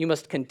while, you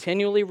must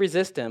continually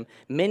resist him.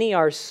 Many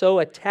are so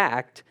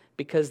attacked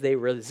because they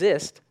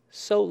resist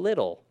so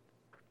little.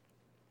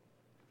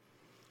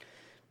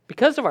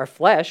 Because of our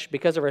flesh,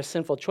 because of our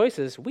sinful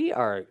choices, we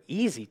are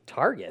easy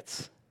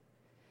targets.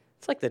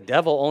 It's like the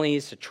devil only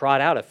needs to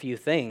trot out a few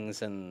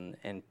things and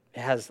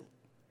has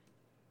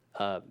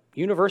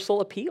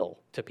universal appeal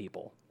to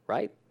people,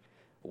 right?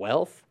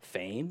 Wealth,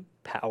 fame,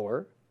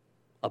 power,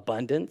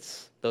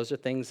 abundance, those are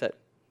things that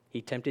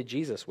he tempted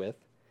Jesus with.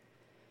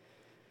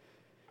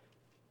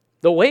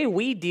 The way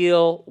we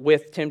deal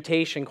with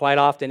temptation quite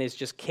often is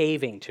just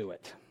caving to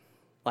it.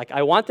 Like,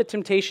 I want the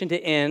temptation to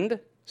end,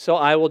 so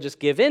I will just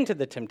give in to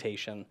the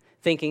temptation,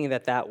 thinking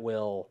that that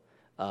will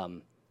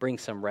bring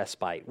some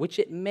respite, which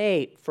it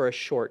may for a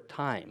short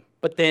time.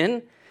 But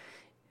then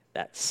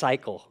that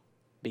cycle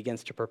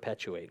begins to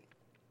perpetuate.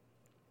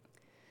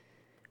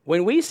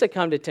 When we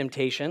succumb to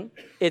temptation,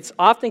 it's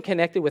often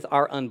connected with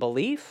our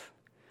unbelief,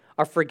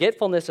 our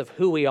forgetfulness of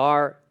who we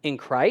are in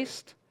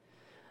Christ,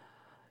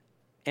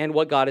 and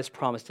what God has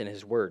promised in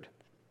his word.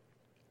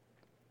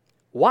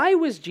 Why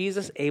was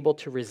Jesus able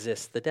to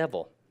resist the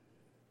devil?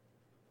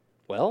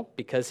 Well,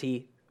 because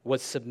he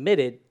was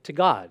submitted to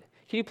God.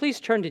 Can you please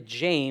turn to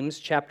James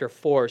chapter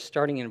 4,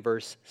 starting in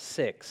verse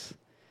 6?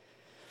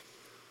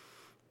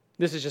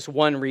 This is just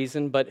one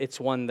reason, but it's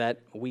one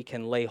that we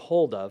can lay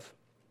hold of.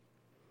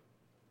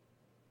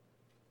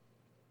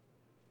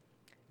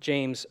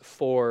 James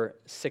 4,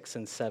 6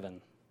 and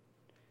 7.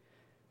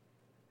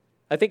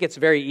 I think it's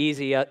very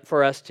easy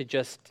for us to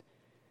just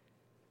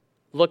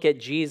look at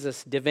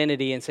Jesus'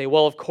 divinity and say,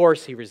 well, of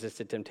course he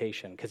resisted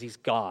temptation because he's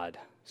God,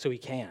 so he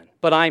can.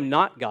 But I'm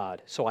not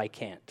God, so I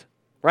can't.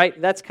 Right?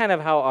 That's kind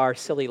of how our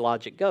silly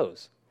logic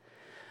goes.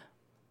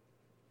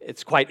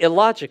 It's quite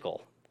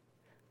illogical,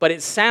 but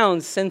it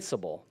sounds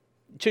sensible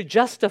to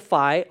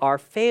justify our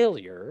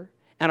failure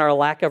and our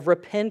lack of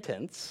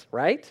repentance,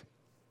 right?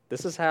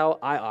 This is how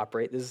I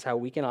operate. This is how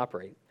we can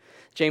operate.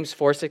 James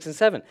 4, 6, and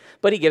 7.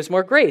 But he gives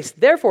more grace.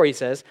 Therefore, he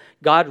says,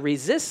 God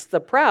resists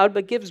the proud,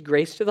 but gives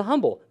grace to the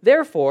humble.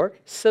 Therefore,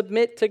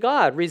 submit to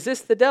God.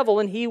 Resist the devil,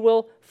 and he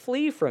will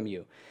flee from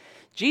you.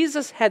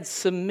 Jesus had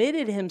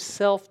submitted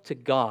himself to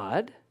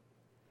God.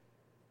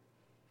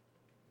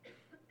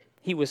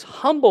 He was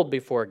humbled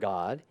before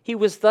God. He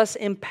was thus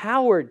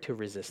empowered to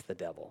resist the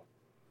devil,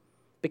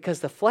 because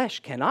the flesh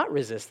cannot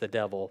resist the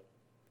devil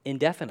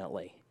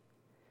indefinitely.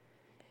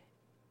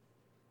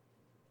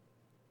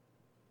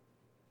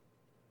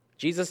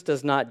 Jesus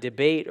does not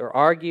debate or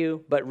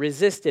argue, but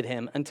resisted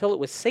him until it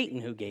was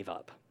Satan who gave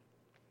up.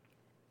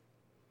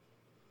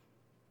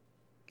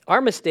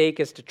 Our mistake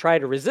is to try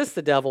to resist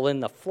the devil in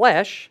the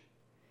flesh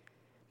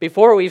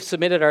before we've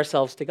submitted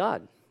ourselves to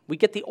God. We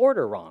get the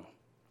order wrong,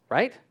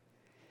 right?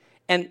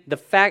 And the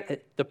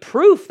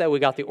proof that we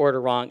got the order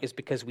wrong is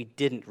because we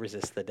didn't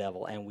resist the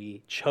devil and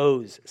we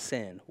chose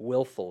sin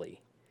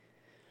willfully.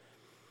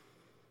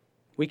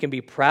 We can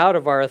be proud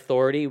of our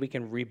authority. We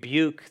can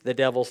rebuke the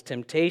devil's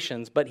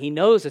temptations, but he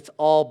knows it's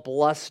all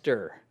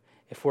bluster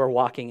if we're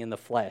walking in the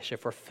flesh,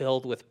 if we're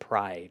filled with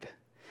pride.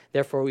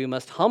 Therefore, we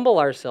must humble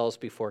ourselves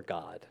before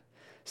God,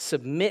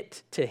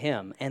 submit to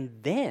him, and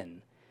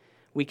then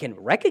we can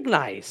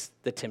recognize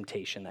the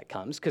temptation that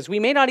comes, because we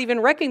may not even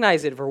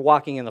recognize it if we're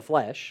walking in the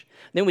flesh.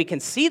 Then we can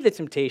see the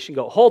temptation,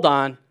 go, hold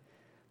on,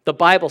 the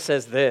Bible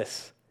says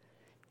this.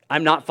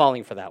 I'm not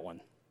falling for that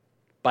one.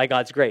 By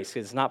God's grace.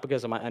 It's not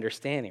because of my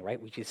understanding,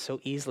 right? We just so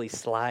easily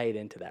slide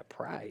into that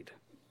pride.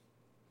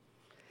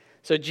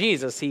 So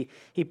Jesus, he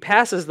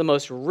passes the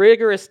most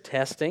rigorous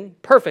testing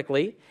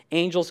perfectly.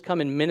 Angels come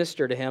and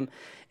minister to him.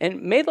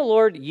 And may the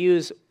Lord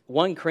use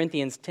 1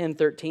 Corinthians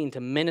 10:13 to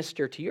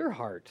minister to your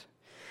heart.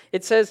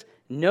 It says,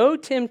 no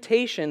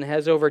temptation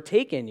has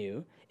overtaken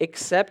you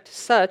except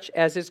such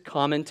as is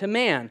common to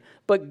man.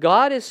 But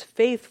God is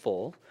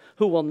faithful,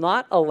 who will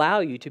not allow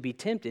you to be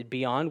tempted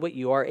beyond what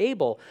you are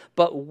able,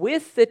 but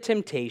with the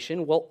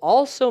temptation will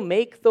also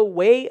make the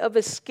way of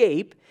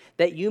escape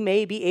that you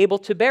may be able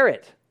to bear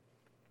it.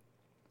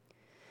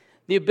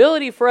 The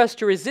ability for us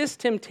to resist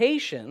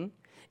temptation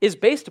is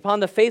based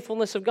upon the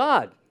faithfulness of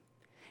God.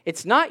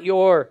 It's not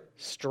your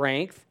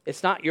strength,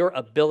 it's not your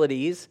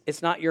abilities,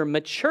 it's not your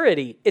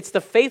maturity, it's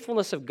the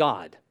faithfulness of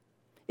God.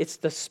 It's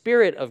the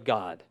Spirit of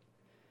God,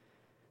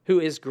 who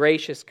is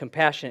gracious,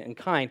 compassionate, and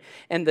kind.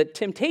 And the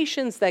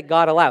temptations that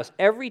God allows,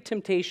 every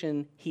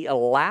temptation he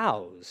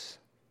allows,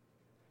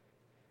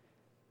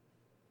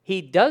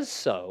 he does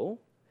so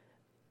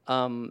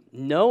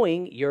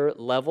knowing your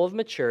level of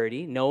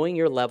maturity, knowing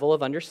your level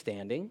of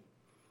understanding.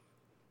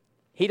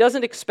 He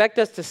doesn't expect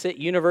us to sit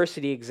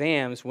university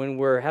exams when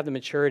we have the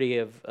maturity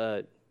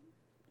of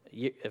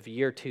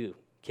year 2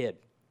 kid.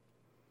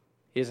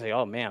 He doesn't say,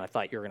 oh man, I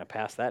thought you were going to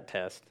pass that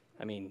test.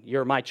 I mean,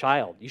 you're my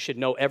child. You should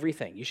know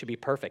everything. You should be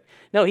perfect.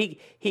 No,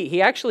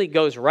 he actually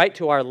goes right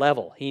to our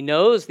level. He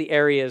knows the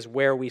areas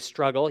where we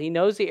struggle. He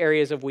knows the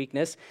areas of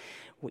weakness.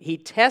 He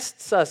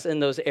tests us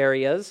in those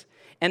areas.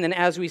 And then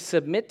as we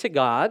submit to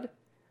God,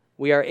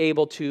 we are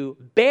able to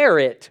bear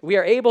it. We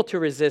are able to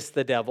resist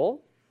the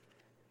devil,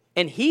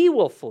 and he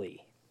will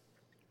flee.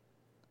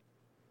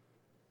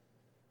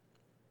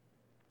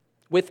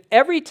 With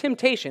every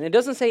temptation, it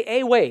doesn't say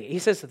a way, he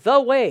says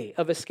the way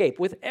of escape.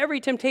 With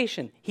every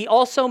temptation, he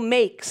also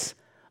makes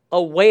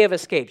a way of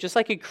escape. Just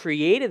like he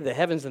created the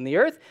heavens and the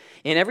earth,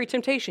 in every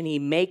temptation, he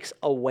makes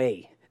a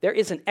way. There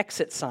is an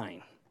exit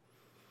sign.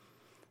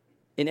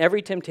 In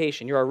every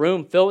temptation, you're a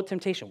room filled with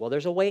temptation. Well,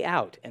 there's a way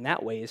out, and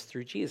that way is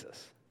through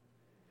Jesus.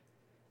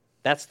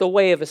 That's the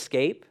way of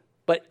escape,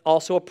 but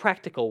also a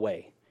practical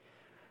way.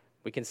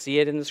 We can see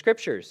it in the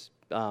scriptures.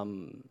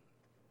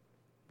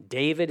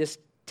 David is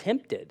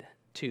tempted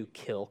to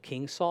kill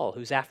King Saul,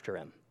 who's after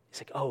him.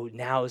 He's like, oh,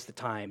 now is the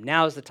time.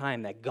 Now is the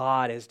time that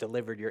God has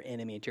delivered your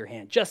enemy into your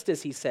hand, just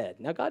as he said.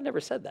 Now, God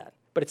never said that,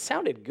 but it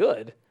sounded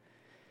good.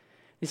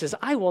 He says,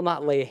 I will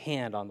not lay a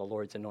hand on the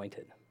Lord's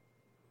anointed.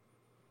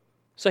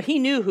 So he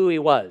knew who he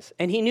was,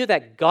 and he knew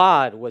that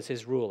God was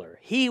his ruler.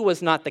 He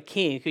was not the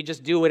king who could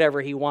just do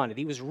whatever he wanted.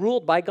 He was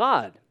ruled by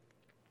God.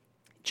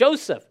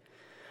 Joseph,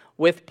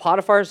 with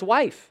Potiphar's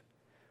wife,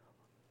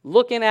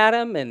 looking at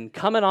him and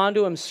coming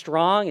onto him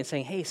strong and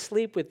saying, hey,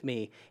 sleep with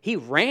me. He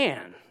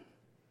ran.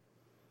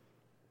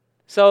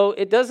 So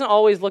it doesn't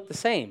always look the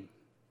same,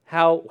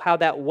 how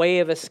that way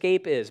of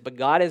escape is. But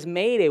God has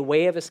made a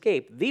way of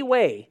escape, the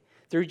way,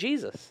 through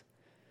Jesus.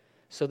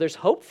 So there's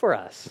hope for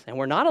us, and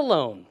we're not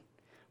alone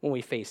when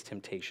we face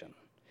temptation,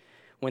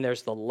 when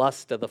there's the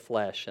lust of the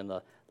flesh and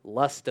the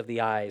lust of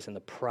the eyes and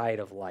the pride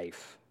of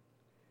life.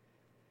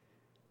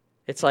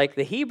 It's like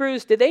the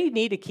Hebrews, did they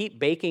need to keep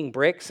baking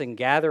bricks and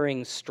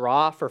gathering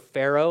straw for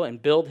Pharaoh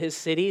and build his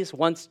cities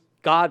once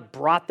God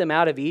brought them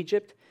out of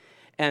Egypt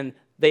and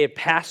they had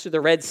passed through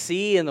the Red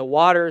Sea and the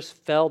waters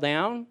fell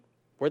down?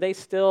 They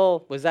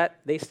still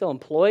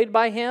employed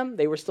by him?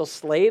 They were still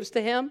slaves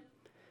to him?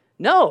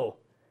 No.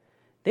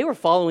 They were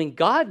following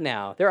God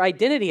now. Their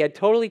identity had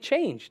totally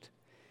changed.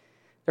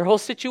 Their whole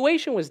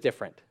situation was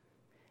different.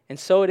 And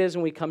so it is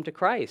when we come to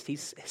Christ.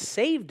 He's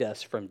saved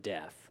us from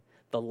death,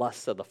 the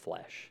lusts of the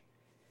flesh.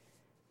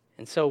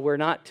 And so we're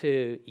not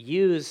to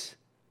use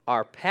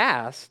our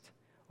past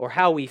or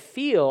how we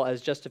feel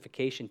as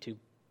justification to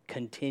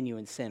continue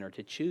in sin or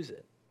to choose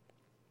it.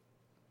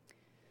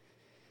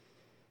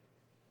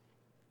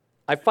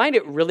 I find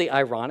it really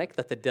ironic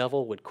that the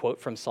devil would quote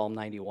from Psalm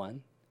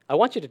 91. I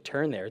want you to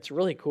turn there. It's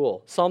really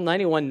cool. Psalm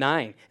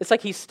 91:9. It's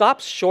like he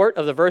stops short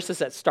of the verses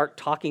that start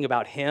talking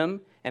about him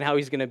and how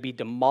he's going to be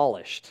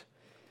demolished.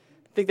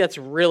 I think that's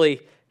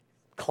really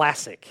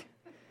classic.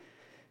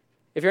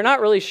 If you're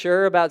not really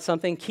sure about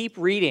something, keep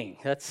reading.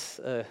 That's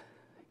a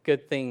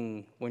good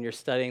thing when you're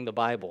studying the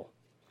Bible.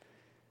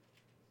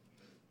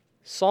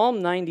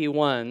 Psalm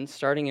 91,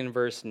 starting in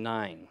verse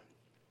 9.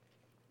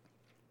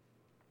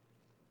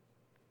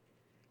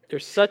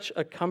 There's such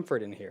a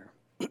comfort in here.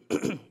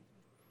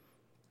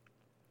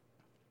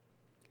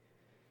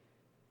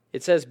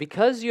 It says,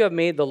 because you have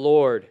made the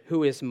Lord,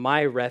 who is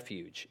my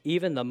refuge,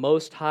 even the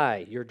Most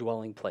High, your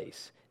dwelling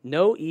place,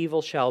 no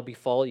evil shall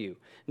befall you,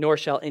 nor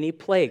shall any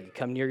plague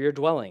come near your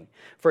dwelling.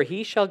 For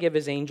he shall give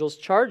his angels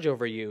charge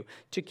over you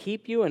to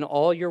keep you in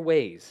all your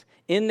ways.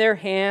 In their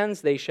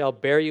hands they shall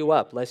bear you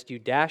up, lest you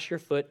dash your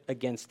foot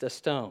against a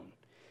stone.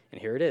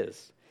 And here it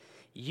is.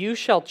 You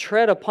shall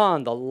tread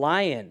upon the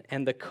lion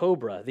and the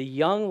cobra, the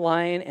young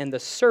lion and the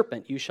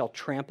serpent you shall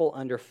trample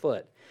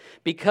underfoot.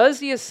 Because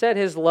he has set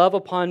his love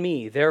upon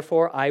me,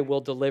 therefore I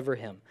will deliver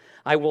him.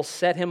 I will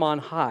set him on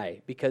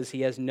high, because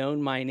he has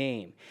known my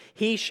name.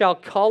 He shall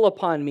call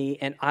upon me,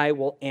 and I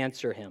will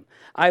answer him.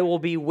 I will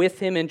be with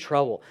him in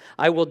trouble.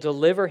 I will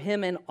deliver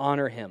him and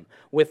honor him.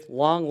 With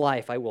long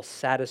life I will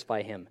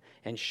satisfy him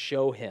and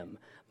show him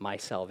my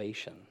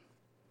salvation.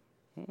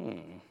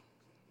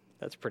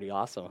 That's pretty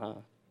awesome, huh?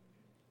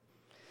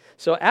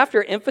 So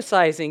after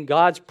emphasizing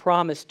God's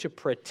promise to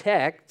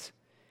protect,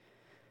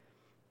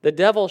 the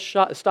devil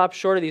stops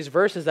short of these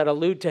verses that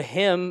allude to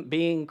him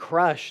being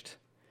crushed.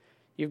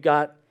 You've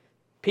got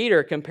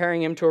Peter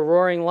comparing him to a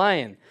roaring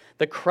lion,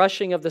 the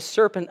crushing of the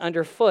serpent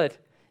underfoot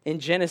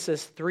in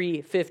Genesis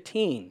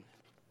 3:15.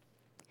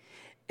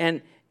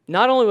 And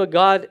not only will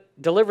God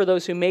deliver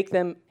those who make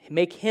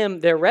him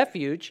their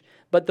refuge,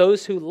 but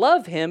those who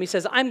love him, he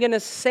says, I'm going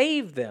to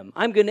save them.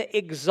 I'm going to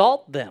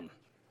exalt them.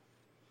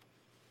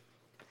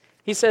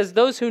 He says,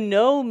 those who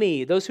know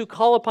me, those who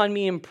call upon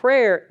me in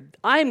prayer,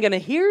 I'm going to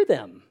hear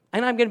them,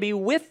 and I'm going to be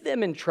with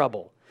them in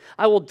trouble.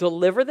 I will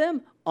deliver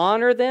them,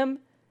 honor them,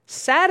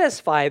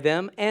 satisfy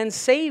them, and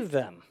save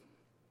them.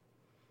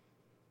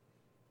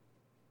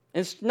 And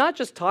it's not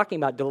just talking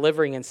about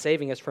delivering and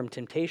saving us from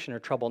temptation or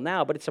trouble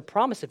now, but it's a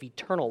promise of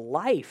eternal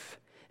life.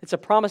 It's a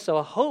promise of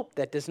a hope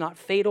that does not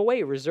fade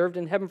away, reserved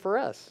in heaven for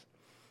us.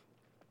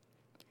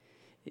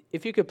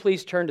 If you could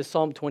please turn to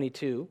Psalm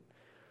 22.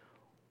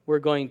 We're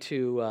going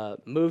to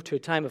move to a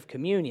time of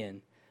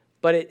communion,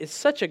 but it's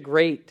such a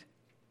great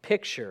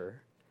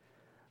picture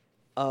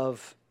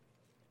of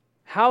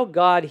how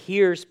God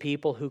hears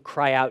people who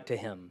cry out to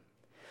him.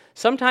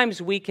 Sometimes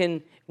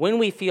when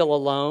we feel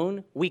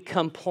alone, we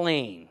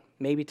complain,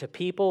 maybe to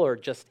people or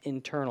just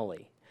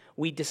internally.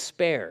 We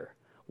despair.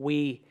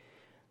 We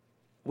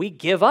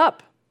give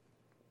up.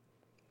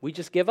 We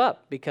just give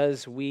up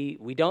because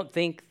we don't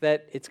think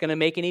that it's going to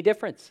make any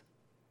difference.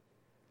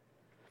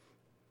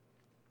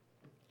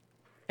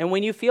 And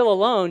when you feel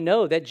alone,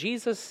 know that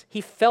Jesus,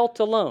 he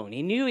felt alone.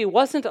 He knew he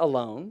wasn't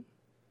alone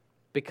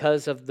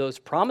because of those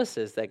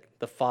promises that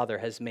the Father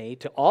has made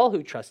to all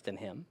who trust in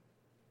him.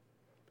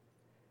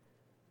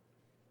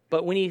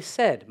 But when he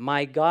said,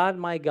 my God,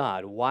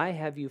 why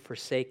have you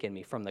forsaken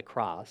me," from the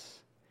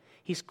cross,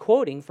 he's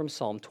quoting from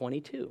Psalm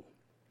 22.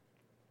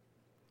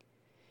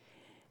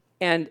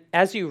 And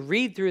as you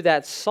read through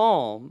that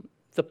psalm,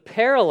 the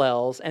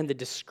parallels and the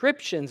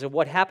descriptions of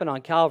what happened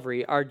on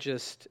Calvary are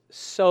just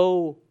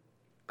so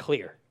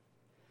clear.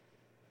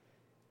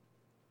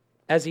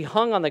 As he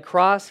hung on the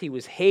cross, he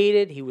was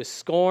hated, he was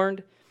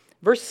scorned.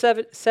 Verse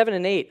 7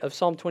 and 8 of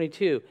Psalm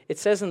 22, it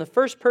says in the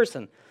first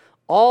person,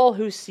 all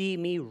who see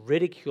me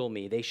ridicule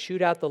me. They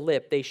shoot out the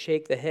lip, they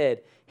shake the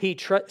head.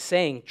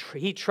 Saying,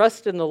 he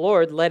trusts in the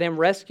Lord, let him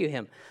rescue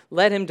him.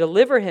 Let him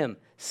deliver him,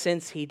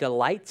 since he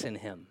delights in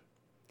him.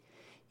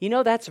 You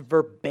know, that's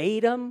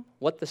verbatim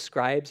what the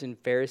scribes and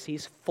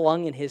Pharisees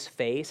flung in his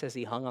face as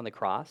he hung on the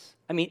cross.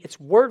 I mean, it's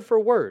word for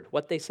word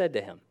what they said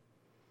to him.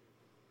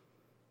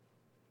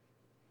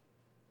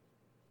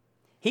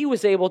 He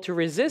was able to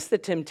resist the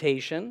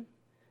temptation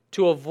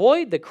to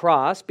avoid the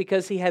cross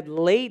because he had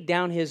laid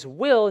down his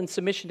will in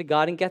submission to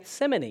God in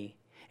Gethsemane.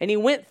 And he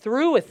went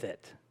through with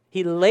it.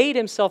 He laid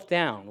himself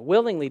down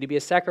willingly to be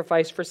a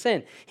sacrifice for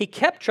sin. He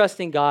kept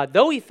trusting God,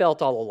 though he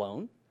felt all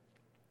alone.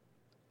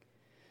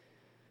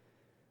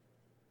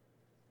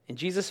 And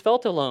Jesus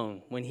felt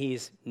alone when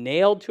he's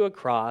nailed to a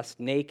cross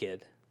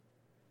naked.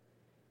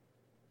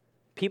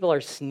 People are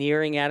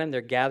sneering at him.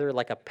 They're gathered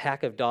like a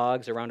pack of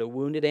dogs around a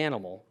wounded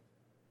animal.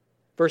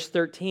 Verse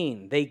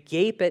 13, they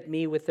gape at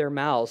me with their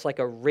mouths like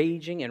a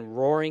raging and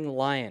roaring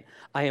lion.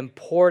 I am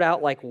poured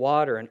out like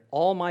water, and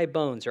all my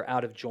bones are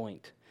out of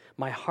joint.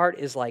 My heart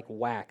is like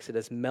wax, it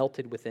has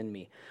melted within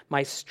me.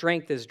 My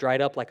strength is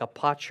dried up like a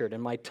potsherd,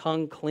 and my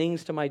tongue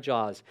clings to my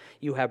jaws.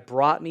 You have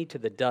brought me to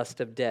the dust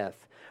of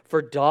death.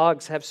 For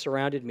dogs have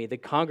surrounded me. The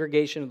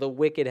congregation of the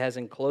wicked has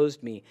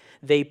enclosed me.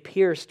 They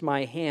pierced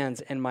my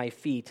hands and my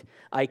feet.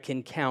 I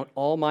can count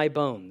all my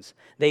bones.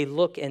 They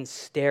look and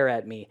stare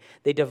at me.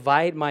 They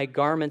divide my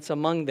garments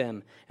among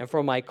them, and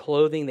for my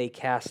clothing they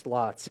cast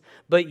lots.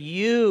 But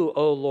you,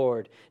 O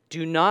Lord,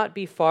 do not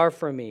be far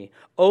from me.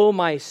 O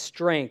my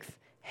strength,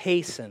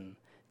 hasten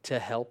to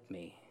help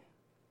me.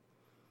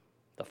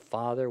 The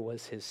Father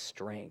was his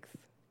strength.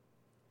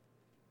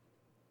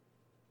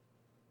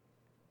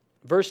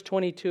 Verse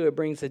 22, it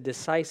brings a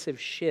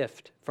decisive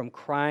shift from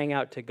crying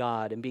out to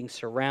God and being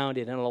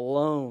surrounded and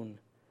alone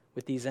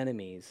with these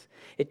enemies.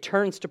 It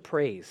turns to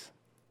praise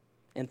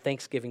and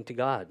thanksgiving to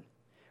God.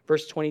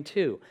 Verse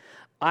 22,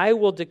 I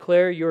will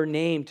declare your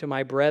name to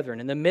my brethren.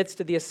 In the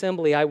midst of the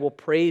assembly, I will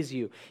praise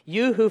you.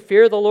 You who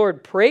fear the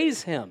Lord,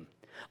 praise him.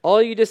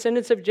 All you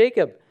descendants of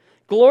Jacob,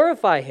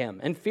 glorify him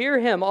and fear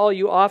him, all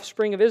you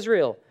offspring of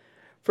Israel.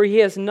 For he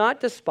has not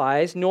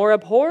despised nor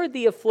abhorred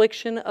the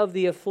affliction of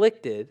the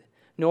afflicted,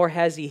 nor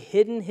has he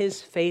hidden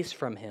his face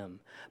from him.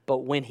 But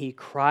when he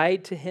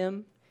cried to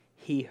him,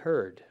 he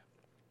heard.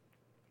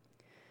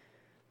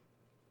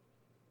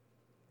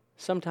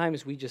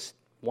 Sometimes we just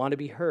want to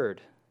be heard,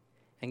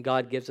 and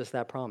God gives us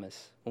that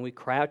promise. When we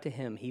cry out to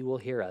him, he will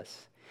hear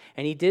us.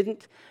 And he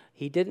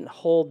didn't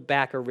hold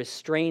back or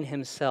restrain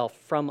himself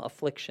from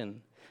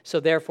affliction. So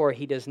therefore,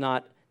 he does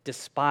not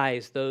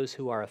despise those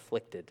who are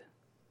afflicted.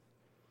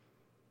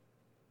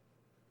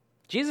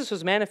 Jesus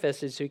was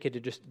manifested so he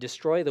could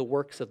destroy the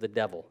works of the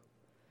devil,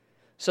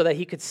 so that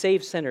he could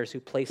save sinners who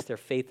place their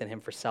faith in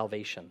him for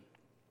salvation.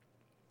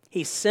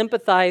 He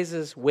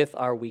sympathizes with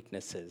our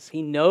weaknesses.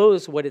 He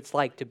knows what it's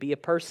like to be a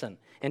person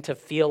and to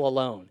feel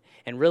alone,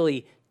 and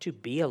really to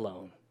be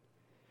alone,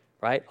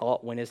 right?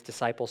 When his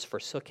disciples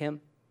forsook him,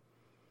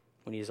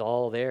 when he's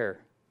all there,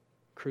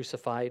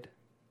 crucified.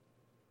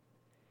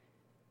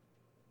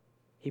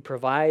 He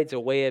provides a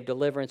way of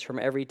deliverance from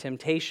every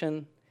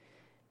temptation,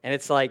 and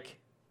it's like,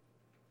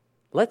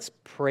 let's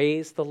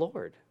praise the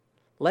Lord.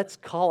 Let's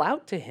call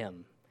out to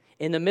him.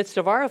 In the midst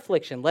of our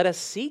affliction, let us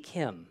seek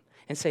him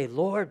and say,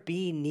 Lord,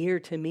 be near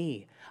to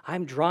me.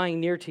 I'm drawing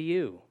near to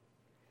you.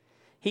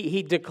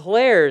 He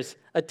declares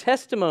a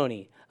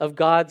testimony of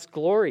God's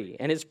glory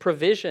and his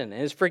provision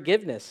and his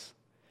forgiveness.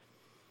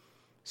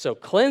 So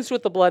cleansed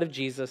with the blood of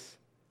Jesus,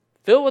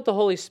 filled with the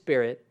Holy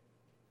Spirit,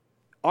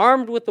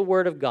 armed with the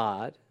word of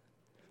God,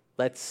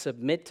 let's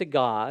submit to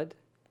God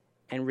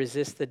and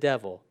resist the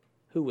devil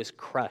who was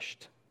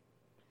crushed.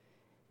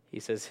 He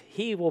says,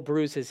 he will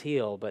bruise his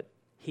heel, but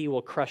he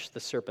will crush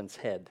the serpent's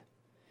head.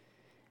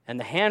 And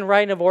the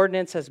handwriting of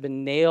ordinance has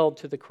been nailed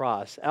to the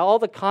cross. All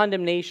the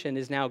condemnation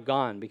is now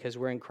gone because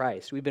we're in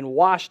Christ. We've been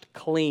washed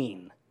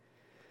clean.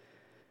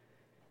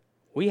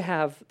 We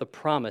have the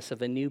promise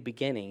of a new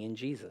beginning in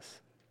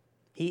Jesus.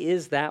 He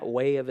is that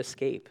way of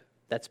escape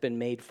that's been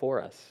made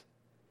for us.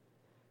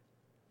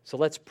 So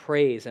let's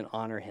praise and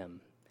honor him.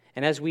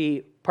 And as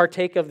we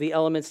partake of the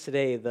elements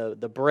today,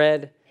 the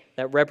bread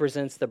that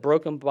represents the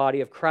broken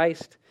body of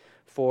Christ,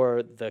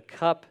 for the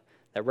cup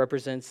that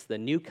represents the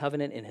new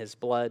covenant in his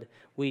blood,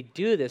 we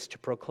do this to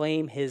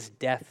proclaim his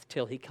death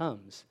till he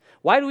comes.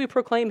 Why do we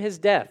proclaim his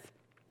death?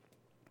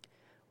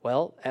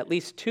 Well, at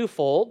least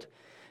twofold,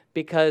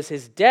 because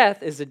his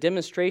death is a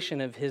demonstration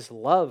of his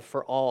love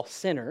for all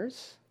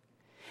sinners,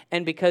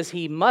 and because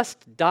he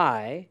must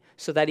die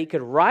so that he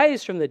could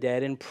rise from the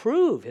dead and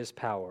prove his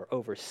power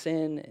over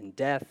sin and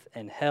death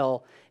and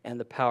hell and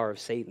the power of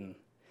Satan.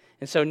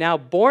 And so now,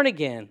 born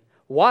again,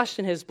 washed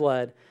in his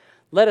blood,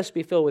 let us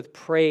be filled with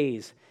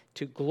praise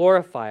to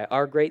glorify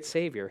our great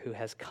Savior who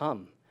has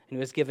come and who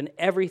has given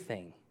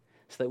everything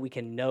so that we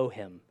can know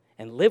him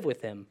and live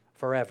with him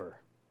forever.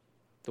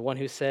 The one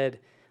who said,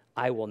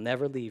 I will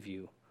never leave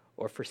you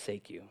or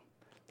forsake you.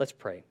 Let's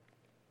pray.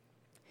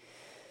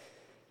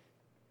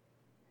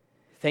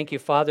 Thank you,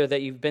 Father,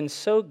 that you've been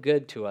so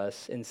good to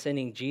us in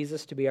sending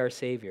Jesus to be our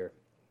Savior,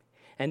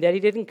 and that he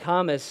didn't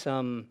come as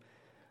some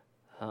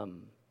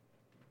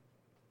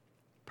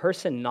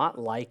person not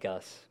like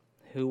us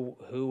who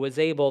was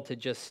able to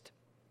just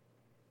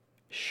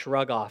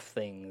shrug off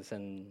things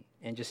and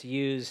just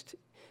used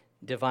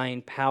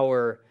divine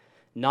power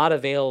not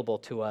available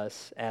to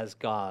us as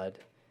God,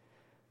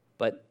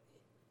 but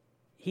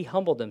he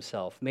humbled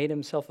himself, made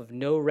himself of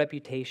no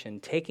reputation,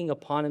 taking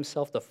upon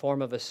himself the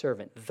form of a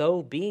servant,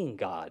 though being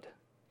God.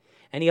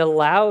 And he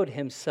allowed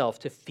himself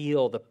to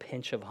feel the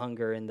pinch of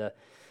hunger and the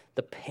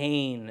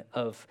pain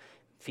of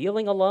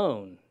feeling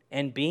alone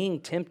and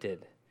being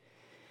tempted.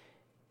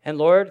 And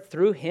Lord,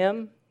 through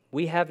him,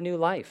 we have new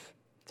life.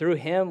 Through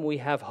him, we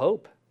have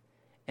hope.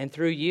 And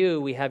through you,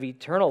 we have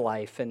eternal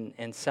life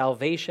and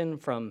salvation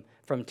from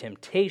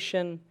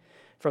temptation,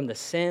 from the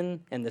sin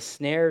and the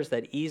snares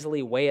that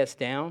easily weigh us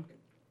down.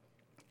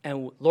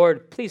 And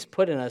Lord, please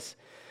put in us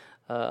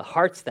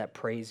hearts that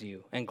praise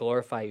you and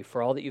glorify you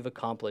for all that you've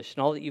accomplished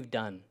and all that you've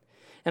done.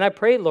 And I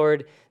pray,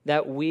 Lord,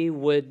 that we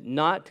would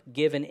not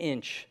give an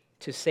inch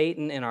to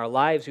Satan in our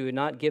lives. We would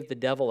not give the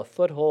devil a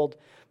foothold,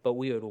 but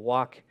we would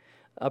walk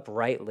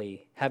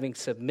uprightly, having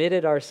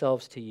submitted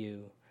ourselves to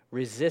you,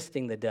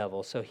 resisting the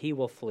devil so he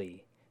will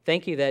flee.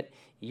 Thank you that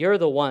you're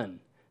the one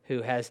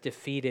who has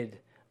defeated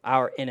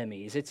our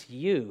enemies. It's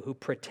you who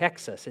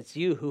protects us. It's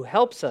you who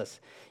helps us.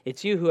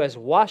 It's you who has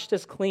washed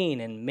us clean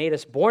and made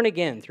us born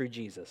again through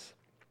Jesus.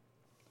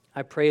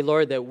 I pray,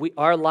 Lord, that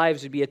our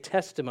lives would be a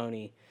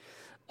testimony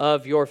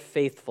of your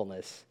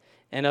faithfulness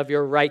and of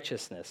your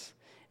righteousness,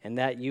 and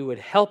that you would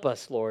help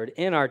us, Lord,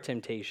 in our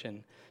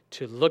temptation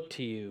to look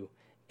to you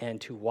and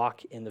to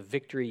walk in the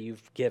victory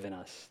you've given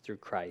us through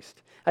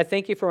Christ. I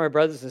thank you for my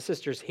brothers and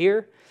sisters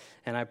here,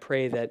 and I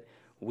pray that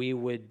we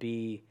would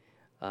be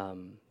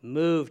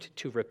moved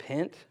to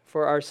repent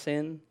for our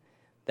sin,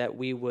 that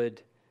we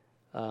would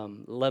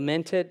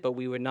lament it, but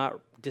we would not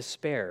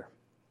despair.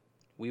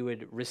 We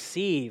would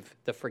receive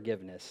the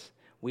forgiveness.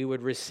 We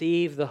would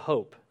receive the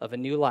hope of a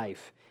new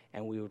life,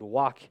 and we would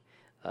walk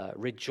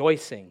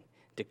rejoicing,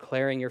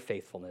 declaring your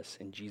faithfulness.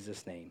 In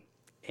Jesus' name,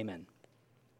 amen.